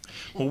walking.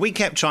 Well, we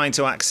kept trying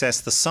to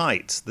access the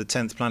site, the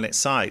 10th Planet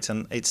site,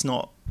 and it's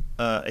not.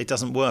 It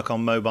doesn't work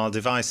on mobile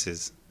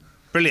devices.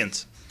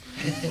 Brilliant.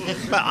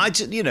 But I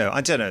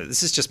don't know.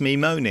 This is just me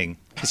moaning.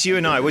 It's you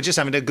and I. We're just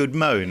having a good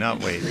moan,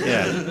 aren't we?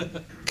 Yeah.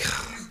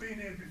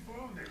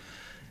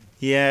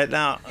 Yeah.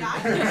 Now,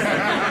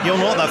 you're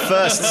not the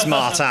first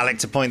smart Alec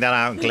to point that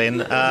out, Glyn.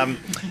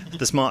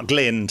 The smart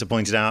Glyn to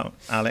point it out,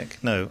 Alec.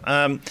 No.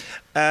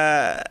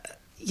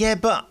 Yeah,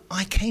 but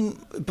I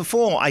came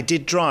before. I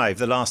did drive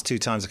the last 2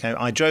 times I came.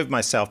 I drove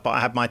myself, but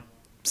I had my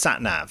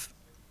sat nav.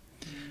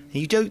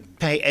 You don't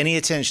pay any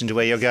attention to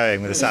where you're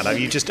going with a sat nav.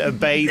 You just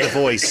obey the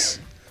voice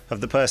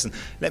of the person.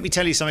 Let me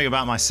tell you something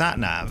about my sat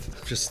nav.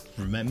 I've just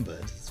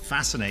remembered. It's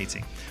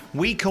fascinating.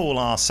 We call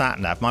our sat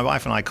nav, my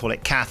wife and I call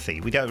it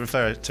Kathy. We don't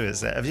refer to it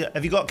as that.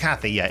 Have you got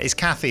Kathy? Yeah, is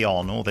Kathy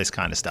on? All this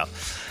kind of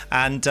stuff.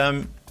 And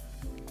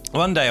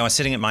one day I was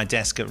sitting at my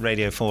desk at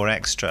Radio 4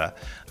 Extra,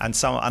 and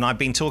I'd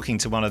been talking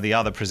to one of the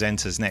other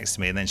presenters next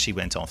to me, and then she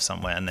went off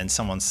somewhere, and then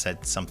someone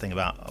said something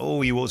about,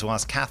 oh, you ought to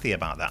ask Kathy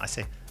about that. I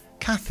said,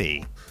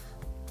 Kathy?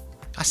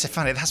 I said,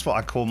 funny, that's what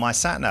I call my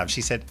sat nav.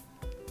 She said,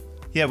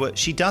 yeah, well,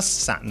 she does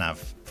sat nav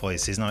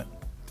voices. And I went,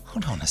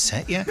 hold on a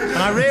sec, yeah. And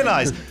I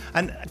realised,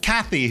 and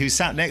Kathy, who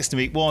sat next to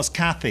me, was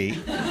Kathy,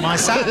 my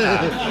sat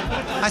nav.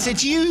 I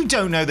said, you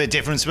don't know the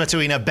difference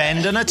between a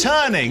bend and a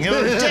turning.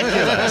 You're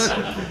ridiculous.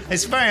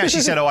 It's very,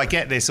 she said, oh, I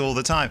get this all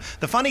the time.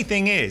 The funny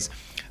thing is,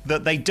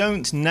 that they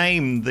don't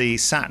name the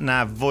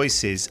sat-nav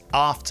voices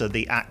after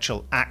the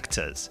actual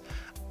actors.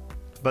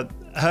 But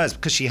hers,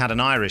 because she had an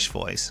Irish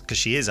voice, because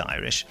she is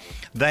Irish,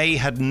 they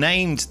had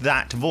named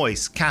that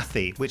voice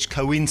Kathy, which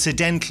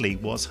coincidentally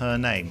was her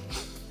name.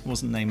 It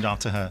wasn't named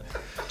after her.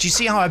 Do you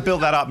see how I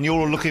built that up? And you're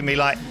all looking at me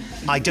like,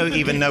 I don't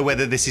even know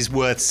whether this is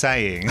worth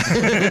saying.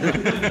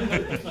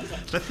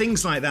 But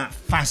things like that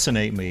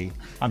fascinate me.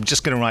 I'm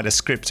just going to write a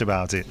script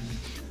about it.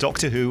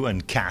 Doctor Who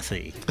and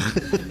Kathy.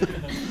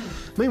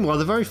 Meanwhile,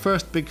 the very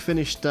first Big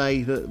Finish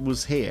day that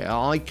was here,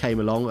 I came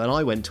along and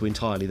I went to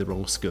entirely the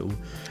wrong school.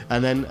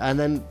 And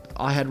then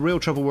I had real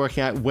trouble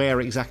working out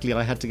where exactly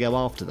I had to go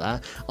after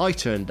that. I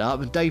turned up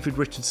and David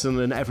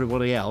Richardson and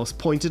everybody else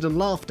pointed and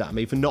laughed at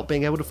me for not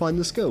being able to find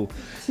the school.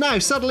 Now,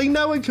 suddenly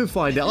no one can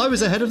find it. I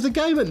was ahead of the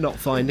game at not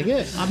finding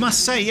it. I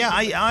must say, yeah,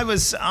 I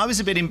was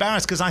a bit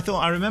embarrassed because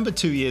I remember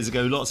 2 years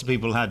ago lots of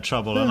people had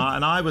trouble and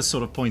I was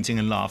sort of pointing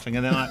and laughing.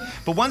 And then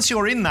but once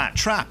you're in that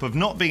trap of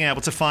not being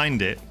able to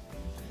find it,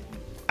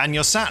 and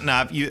your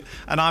sat-nav,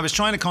 and I was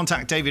trying to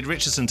contact David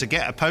Richardson to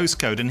get a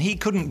postcode, and he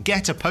couldn't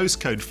get a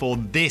postcode for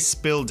this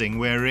building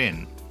we're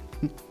in.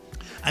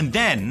 And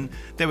then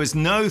there was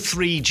no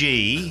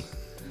 3G,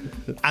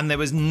 and there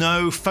was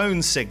no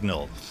phone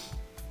signal.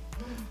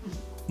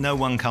 No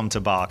one come to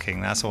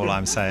Barking, that's all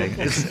I'm saying.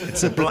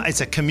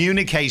 It's a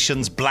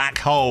communications black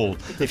hole.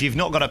 If you've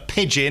not got a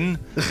pigeon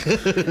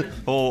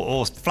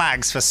or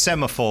flags for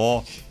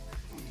semaphore,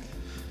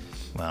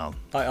 well,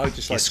 I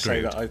just like to say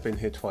screwed. that I've been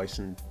here twice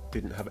and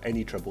didn't have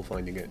any trouble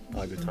finding it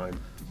either time.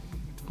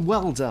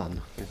 Well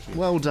done.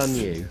 Well done,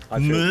 you.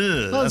 That's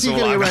you're all getting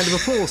a I'm- round of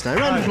applause now.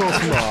 Round of applause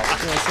for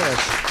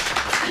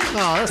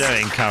Mark.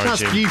 Don't encourage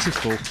that's him.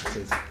 beautiful.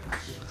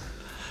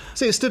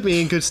 See, it stood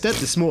me in good stead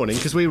this morning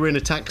because we were in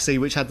a taxi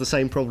which had the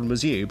same problem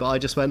as you, but I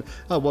just went,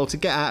 oh, well, to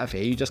get out of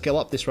here, you just go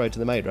up this road to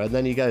the main road, and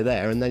then you go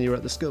there, and then you're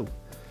at the school.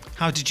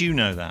 How did you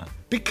know that?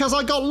 Because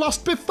I got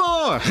lost before.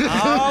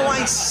 Oh,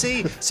 I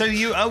see. So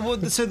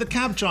so the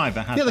cab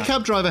driver had. Yeah, the that.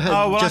 cab driver had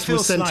I just feel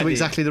was sent to slightly-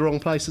 exactly the wrong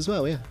place as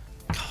well, yeah.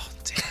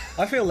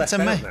 I feel left out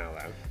now, though.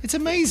 It's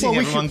amazing Well,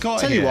 we everyone could, got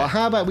tell here. you what,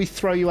 how about we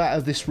throw you out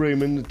of this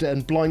room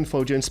and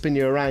blindfold you and spin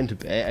you around a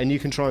bit, and you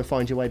can try and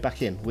find your way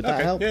back in. Would that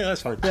Okay, help? yeah,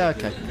 that's fine. Yeah,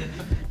 okay.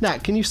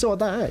 Nat, can you sort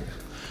that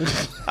out?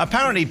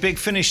 Apparently, Big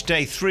Finish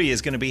Day 3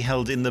 is going to be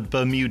held in the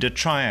Bermuda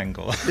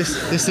Triangle.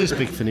 This is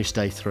Big Finish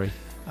Day 3.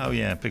 Oh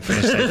yeah, Big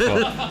Finish Day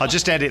 4. I'll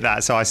just edit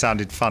that so I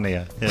sounded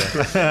funnier.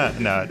 Yeah.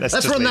 No, Let's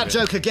just run leave that it.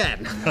 joke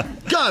again.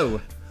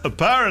 Go!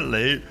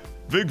 Apparently,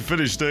 Big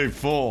Finish Day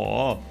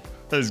 4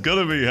 is going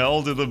to be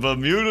held in the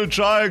Bermuda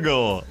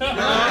Triangle.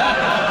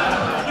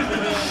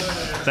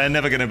 They're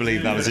never going to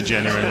believe that was a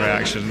genuine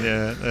reaction.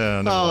 Yeah.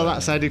 Oh,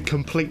 that sounded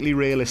completely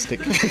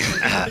realistic.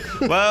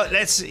 Well,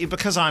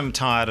 because I'm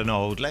tired and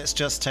old, let's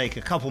just take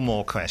a couple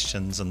more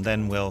questions and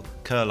then we'll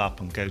curl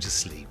up and go to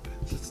sleep.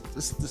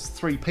 There's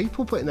 3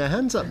 people putting their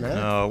hands up now.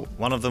 No,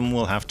 one of them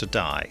will have to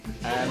die.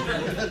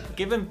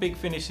 Given Big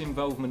Finish's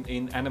involvement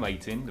in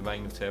animating The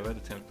Reign of Terror,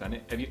 The 10th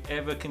Planet, have you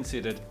ever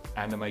considered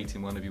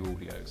animating one of your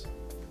audios?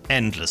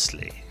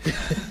 Endlessly.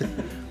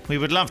 We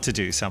would love to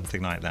do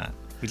something like that.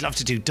 We'd love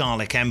to do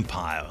Dalek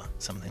Empire,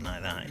 something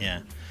like that,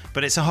 yeah.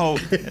 But it's a whole...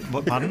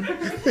 What, pardon?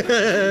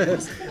 I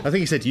think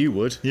you said you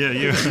would. Yeah,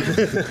 you...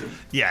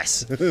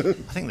 Yes. I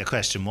think the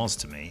question was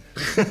to me.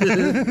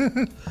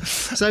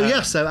 So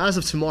as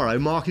of tomorrow,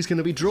 Mark is going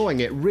to be drawing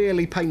it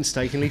really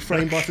painstakingly,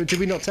 frame by frame. Did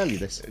we not tell you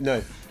this?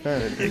 No.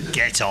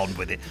 Get on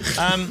with it.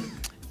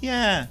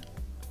 Yeah.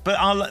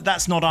 But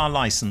that's not our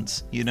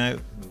license, you know.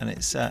 And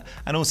it's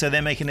and also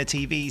they're making a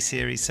TV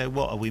series. So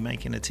what are we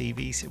making a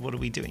TV series? What are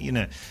we doing? You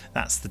know,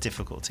 that's the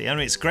difficulty. I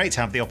mean, it's great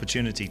to have the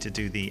opportunity to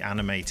do the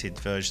animated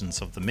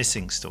versions of the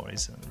missing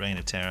stories, Reign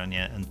of Terror and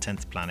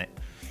 10th Planet.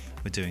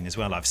 We're doing as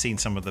well. I've seen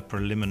some of the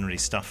preliminary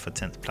stuff for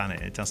 10th Planet.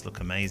 It does look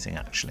amazing,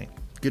 actually.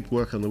 Good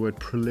work on the word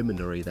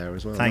preliminary there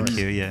as well. Thank Nice.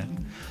 you. Yeah,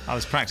 I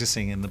was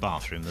practicing in the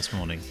bathroom this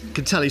morning. You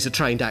can tell he's a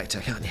trained actor,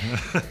 can't you?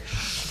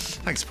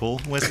 Thanks, Paul.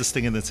 Where's the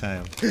sting in the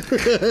tail?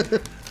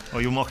 Oh,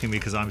 you're mocking me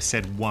because I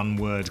said one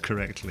word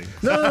correctly.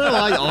 No,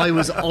 I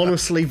was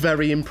honestly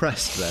very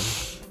impressed then.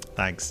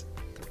 Thanks.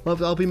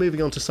 I'll be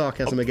moving on to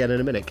sarcasm again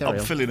in a minute. Carry I'm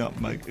on. filling up,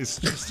 mate. It's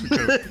just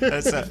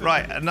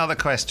right. Another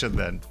question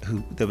then.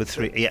 There were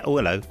 3. Yeah. Oh,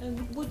 hello.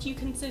 Would you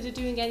consider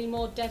doing any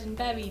more Dead and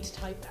Buried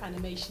type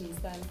animations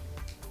then?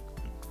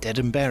 Dead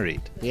and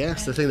Buried.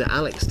 Yes, the thing that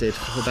Alex did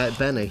about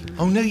Benny.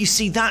 Oh no, you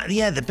see that?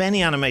 Yeah, the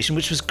Benny animation,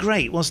 which was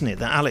great, wasn't it?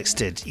 That Alex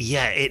did.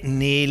 Yeah, it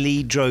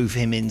nearly drove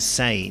him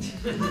insane.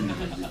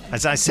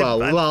 As I said.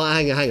 Well,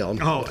 hang on.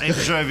 Oh, it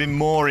drove him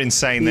more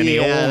insane than he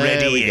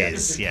already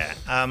is. Yeah.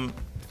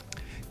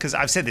 Because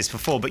I've said this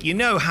before, but you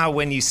know how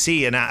when you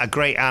see a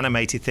great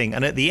animated thing,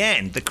 and at the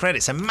end the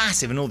credits are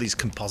massive, and all these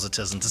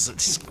compositors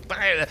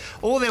and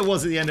all there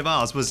was at the end of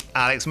ours was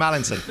Alex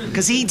Mallinson,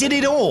 because he did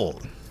it all.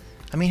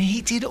 I mean,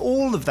 he did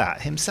all of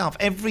that himself,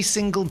 every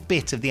single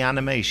bit of the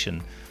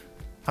animation.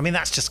 I mean,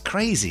 that's just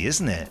crazy,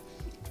 isn't it?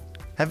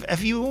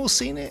 Have you all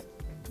seen it?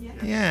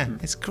 Yeah,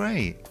 it's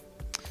great.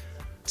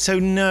 So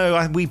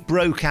no, we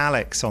broke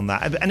Alex on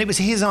that, and it was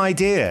his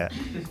idea.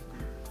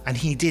 And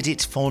he did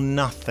it for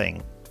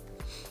nothing.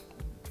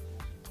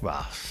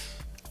 Well,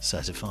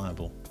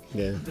 certifiable.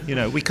 Yeah. You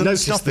know, we couldn't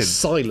stop him. The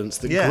silence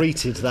that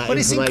greeted that But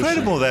it's information.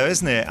 incredible, though,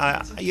 isn't it?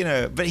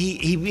 But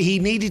he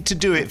needed to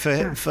do it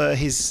for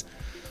his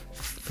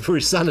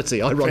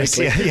sanity,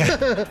 ironically.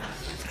 Yeah.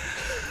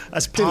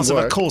 As part of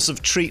a course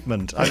of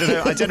treatment.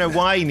 I don't know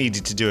why he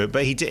needed to do it,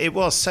 but it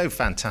was so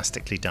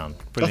fantastically done.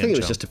 Brilliant I think it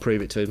was job. just to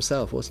prove it to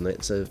himself, wasn't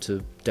it? So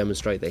to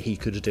demonstrate that he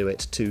could do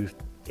it to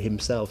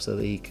himself, so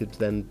that he could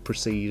then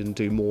proceed and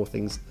do more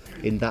things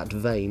in that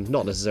vein.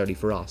 Not necessarily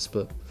for us,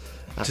 but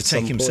to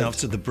take himself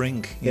to the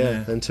brink.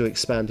 Yeah, and to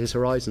expand his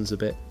horizons a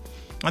bit.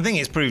 I think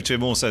it's proved to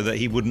him also that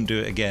he wouldn't do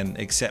it again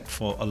except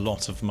for a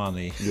lot of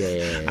money.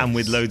 Yes. And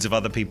with loads of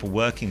other people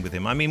working with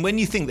him. I mean, when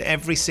you think that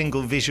every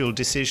single visual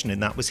decision in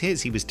that was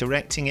his, he was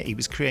directing it, he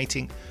was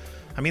creating.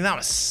 I mean, that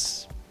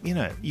was,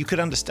 you could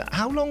understand.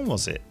 How long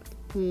was it?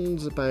 It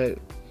was about,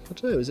 I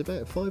don't know, it was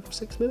about 5 or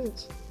 6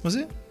 minutes. Was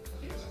it?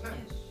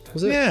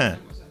 Was it? Yeah.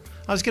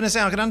 I was going to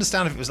say, I could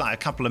understand if it was like a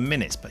couple of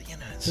minutes, but,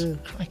 it's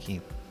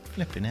crikey,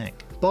 flipping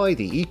heck. Buy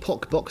the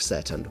Epoch box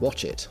set and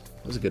watch it.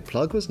 That was a good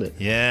plug, wasn't it?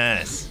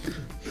 Yes.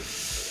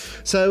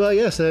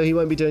 So, so he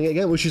won't be doing it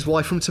again, which is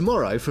why from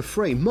tomorrow, for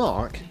free,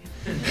 Mark...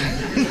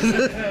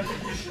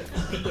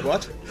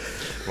 What?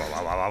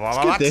 It's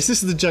good, this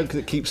is the joke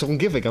that keeps on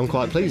giving. I'm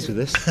quite pleased with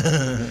this.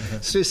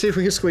 See if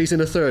we can squeeze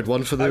in a third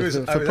one for I was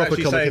proper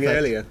actually comic saying effect.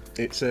 earlier,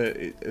 it's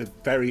a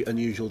very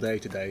unusual day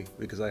today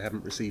because I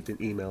haven't received an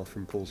email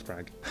from Paul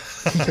Spragg.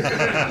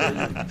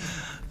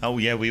 Oh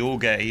yeah, we all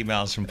get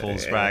emails from Paul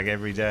Spragg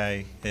every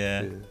day.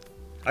 Yeah.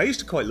 I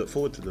used to quite look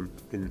forward to them.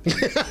 But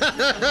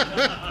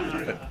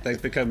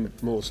they've become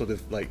more sort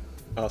of like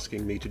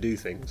asking me to do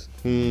things.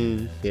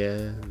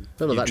 Yeah.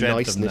 None of that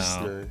niceness.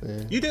 No.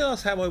 Yeah. You did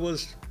ask how I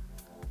was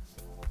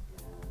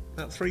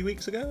about 3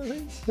 weeks ago, I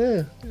think.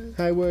 Yeah.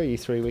 How were you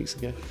 3 weeks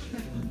ago?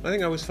 I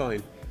think I was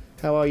fine.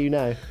 How are you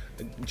now?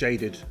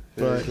 Jaded.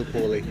 A Right. little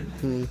poorly.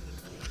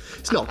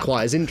 It's not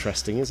quite as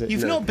interesting, is it?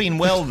 You've not been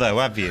well, though,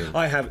 have you?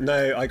 I have.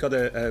 No, I got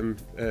a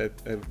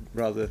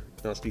rather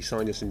nasty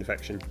sinus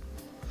infection.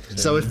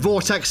 So if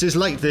Vortex is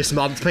late this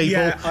month,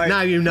 people,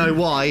 now you know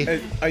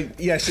why.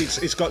 Yes,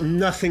 it's got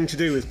nothing to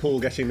do with Paul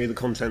getting me the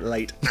content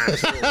late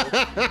at all,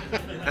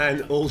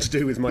 and all to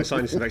do with my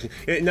sinus infection.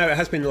 It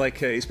has been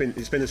like it's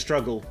been a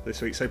struggle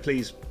this week. So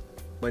please,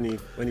 when you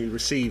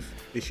receive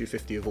issue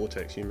 50 of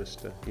Vortex, you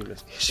must.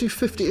 Issue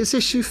 50 is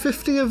issue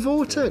 50 of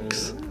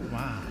Vortex.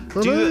 Wow.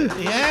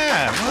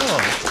 Yeah. Wow.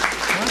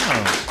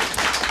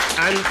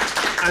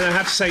 And I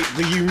have to say,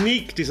 the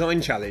unique design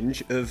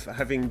challenge of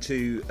having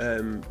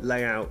to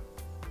lay out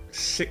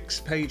 6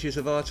 pages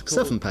of article.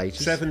 7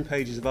 pages. 7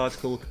 pages of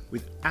article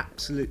with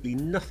absolutely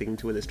nothing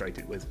to illustrate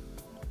it with.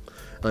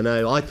 I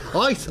know.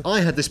 I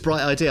had this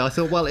bright idea. I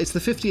thought, well, it's the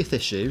 50th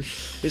issue.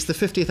 It's the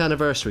 50th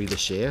anniversary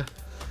this year.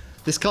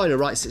 This kind of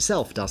writes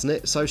itself, doesn't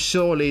it? So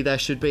surely there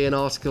should be an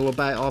article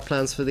about our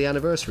plans for the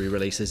anniversary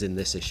releases in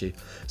this issue.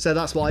 So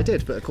that's what I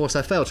did. But of course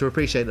I failed to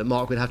appreciate that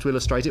Mark would have to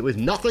illustrate it with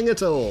nothing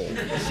at all.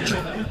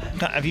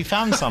 Have you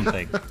found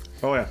something?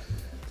 Oh yeah.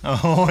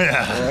 Oh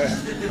yeah.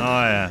 Oh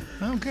yeah.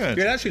 Oh good.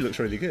 Yeah, it actually looks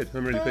really good.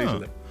 I'm really pleased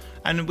with it.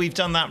 And we've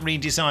done that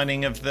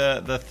redesigning of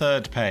the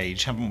third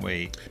page, haven't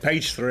we?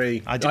 Page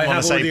 3. I didn't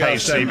want to say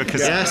page 3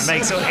 because it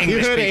makes English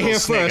you heard it people here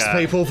snigger. first,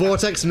 people.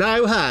 Vortex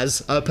now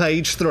has a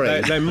page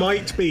 3. There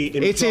might be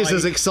implied, it is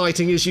as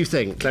exciting as you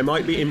think. There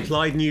might be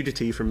implied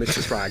nudity from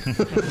Mr. Spragg.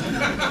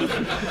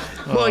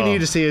 My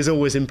nudity is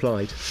always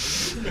implied.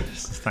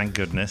 Thank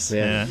goodness.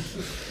 Yeah.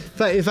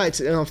 In fact,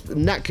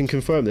 Nat can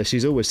confirm this.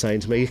 She's always saying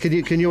to me,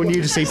 "Can your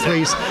nudity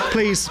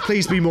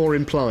please be more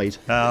implied?"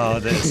 Oh,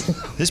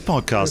 this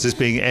podcast is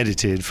being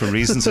edited for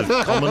reasons of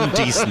common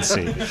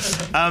decency.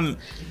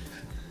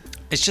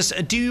 It's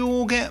just, do you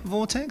all get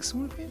Vortex?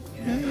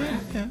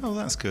 Yeah. Oh,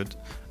 that's good.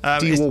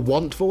 Do you all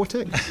want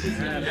Vortex?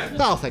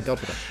 Oh, thank God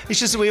for that. It's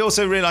just that we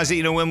also realise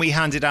that, when we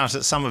hand it out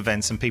at some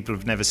events and people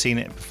have never seen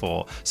it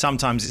before,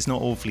 sometimes it's not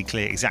awfully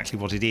clear exactly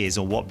what it is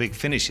or what Big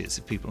Finish is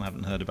if people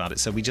haven't heard about it.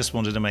 So we just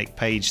wanted to make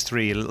page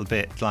 3 a little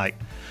bit like...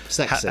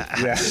 sexy.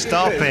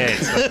 Stop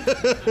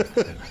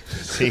it.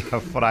 See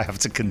what I have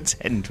to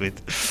contend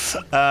with.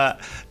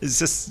 It's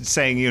just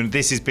saying,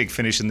 this is Big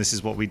Finish and this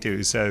is what we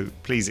do. So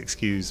please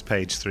excuse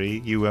page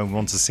 3. You won't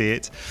want to see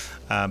it.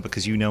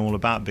 Because you know all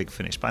about Big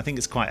Finish, but I think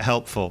it's quite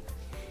helpful,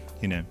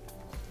 2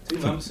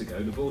 months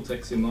ago, the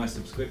Vortex in my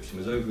subscription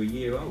was over a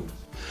year old.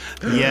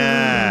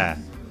 Yeah.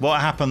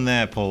 What happened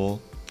there,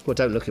 Paul? Well,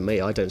 don't look at me.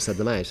 I don't send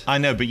them out. I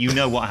know, but you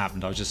know what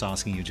happened. I was just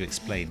asking you to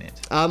explain it.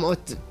 I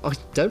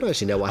don't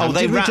actually know what happened.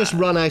 Did we just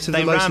run out of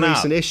the most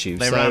recent issue?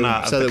 They ran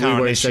out so of the that we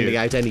weren't issue. sending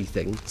out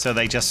anything. So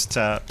they just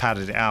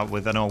padded it out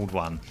with an old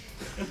one.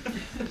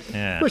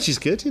 Yeah. Which is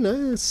good, I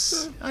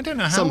don't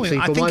know how some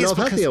people might not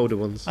have the older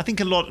ones. I think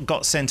a lot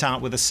got sent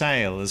out with a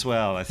sale as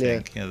well. I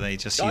think they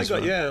just used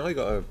one. I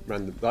got a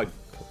random. I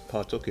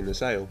partook in the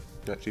sale.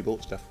 Actually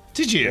bought stuff.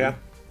 Did you? Yeah.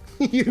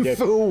 You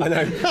fool! I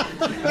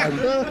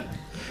know.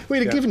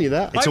 We'd have given you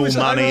that. It's all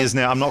money, isn't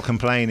it? I'm not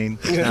complaining.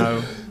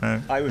 No.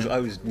 I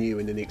was new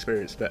and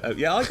inexperienced, but I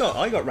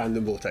got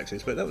random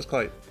vortexes, but that was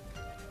quite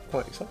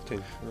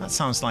exciting. That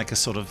sounds like a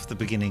sort of the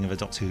beginning of a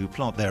Doctor Who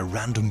plot. There are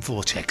random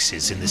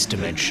vortexes in this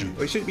dimension.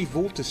 Well, it should be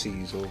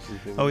vortices or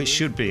something. Oh, it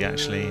should be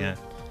actually, yeah.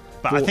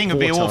 But I think it'd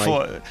be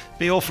awful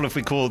if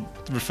we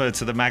referred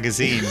to the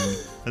magazine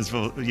as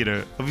well. You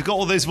know, we've got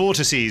all those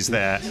vortices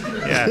there.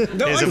 Yeah,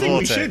 no, here's I a think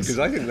vortex. we should, because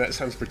I think that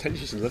sounds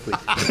pretentious and lovely.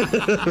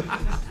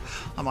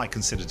 I might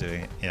consider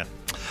doing it. Yeah.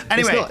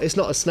 Anyway, it's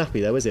not as snappy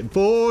though, is it?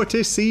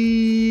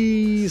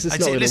 Vortices.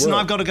 Listen,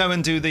 I've got to go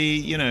and do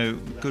the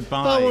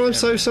goodbye. Oh, well, I'm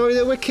so sorry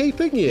that we're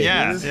keeping you.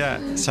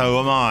 Yeah. So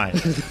am I.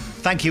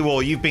 Thank you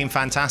all. You've been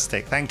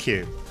fantastic. Thank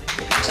you.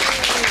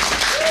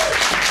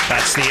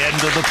 That's the end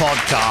of the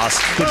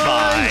podcast.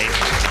 Goodbye.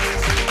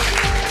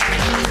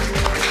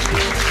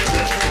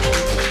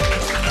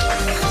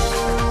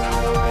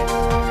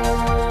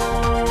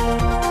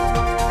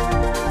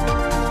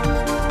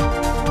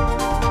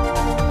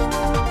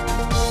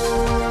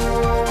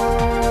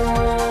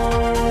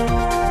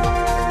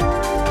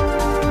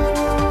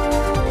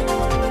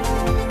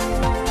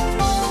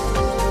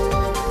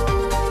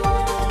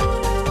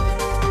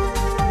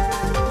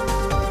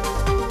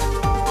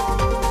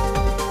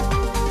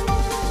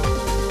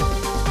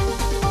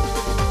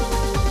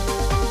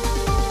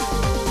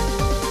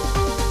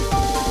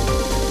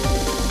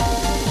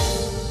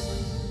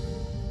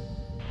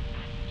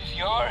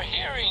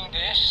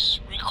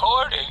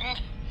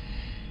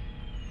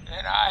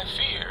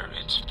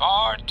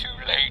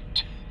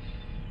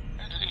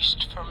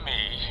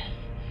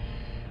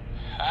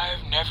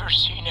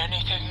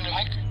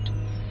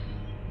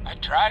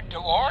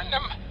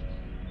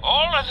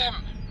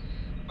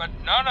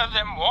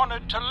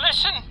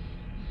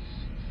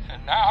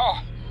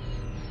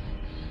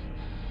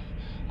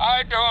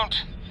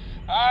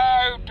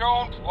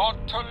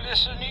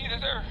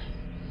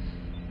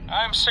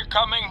 I'm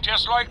succumbing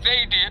just like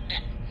they did.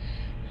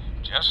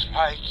 Just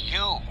like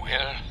you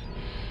will.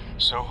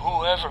 So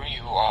whoever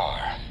you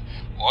are,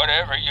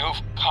 whatever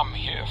you've come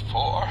here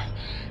for,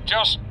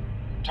 just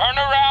turn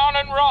around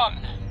and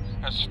run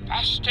as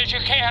fast as you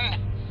can.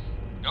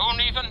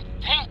 Don't even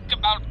think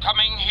about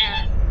coming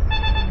here.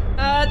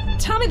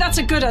 Tell me that's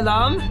a good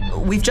alarm.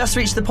 We've just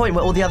reached the point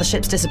where all the other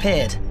ships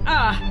disappeared.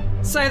 Ah,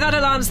 so that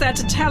alarm's there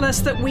to tell us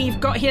that we've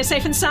got here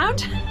safe and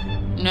sound?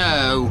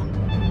 No.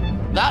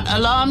 That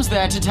alarm's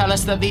there to tell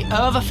us that the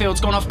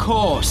Overfield's gone off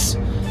course.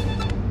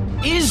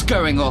 Is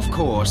going off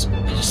course.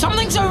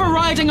 Something's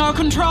overriding our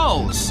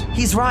controls.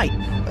 He's right.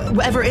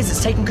 Whatever it is,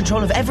 it's taking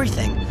control of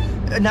everything.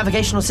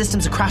 Navigational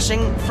systems are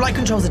crashing, flight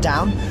controls are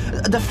down,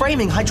 the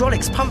framing,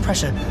 hydraulics, pump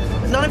pressure.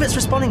 None of it's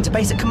responding to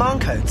basic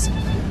command codes.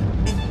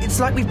 It's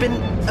like we've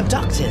been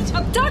abducted.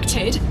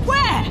 Abducted?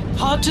 Where?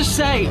 Hard to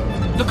say.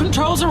 The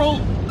controls are all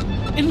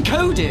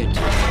encoded.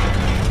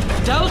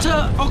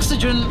 Delta,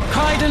 oxygen,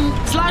 Kryden,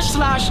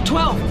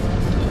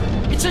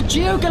 //12. It's a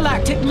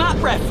geogalactic map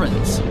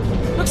reference.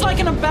 Looks like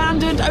an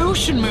abandoned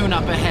ocean moon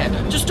up ahead.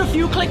 Just a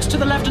few clicks to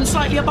the left and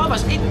slightly above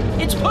us.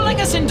 It's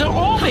pulling us into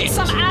orbit.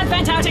 Some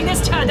advent outing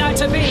this turned out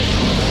to be.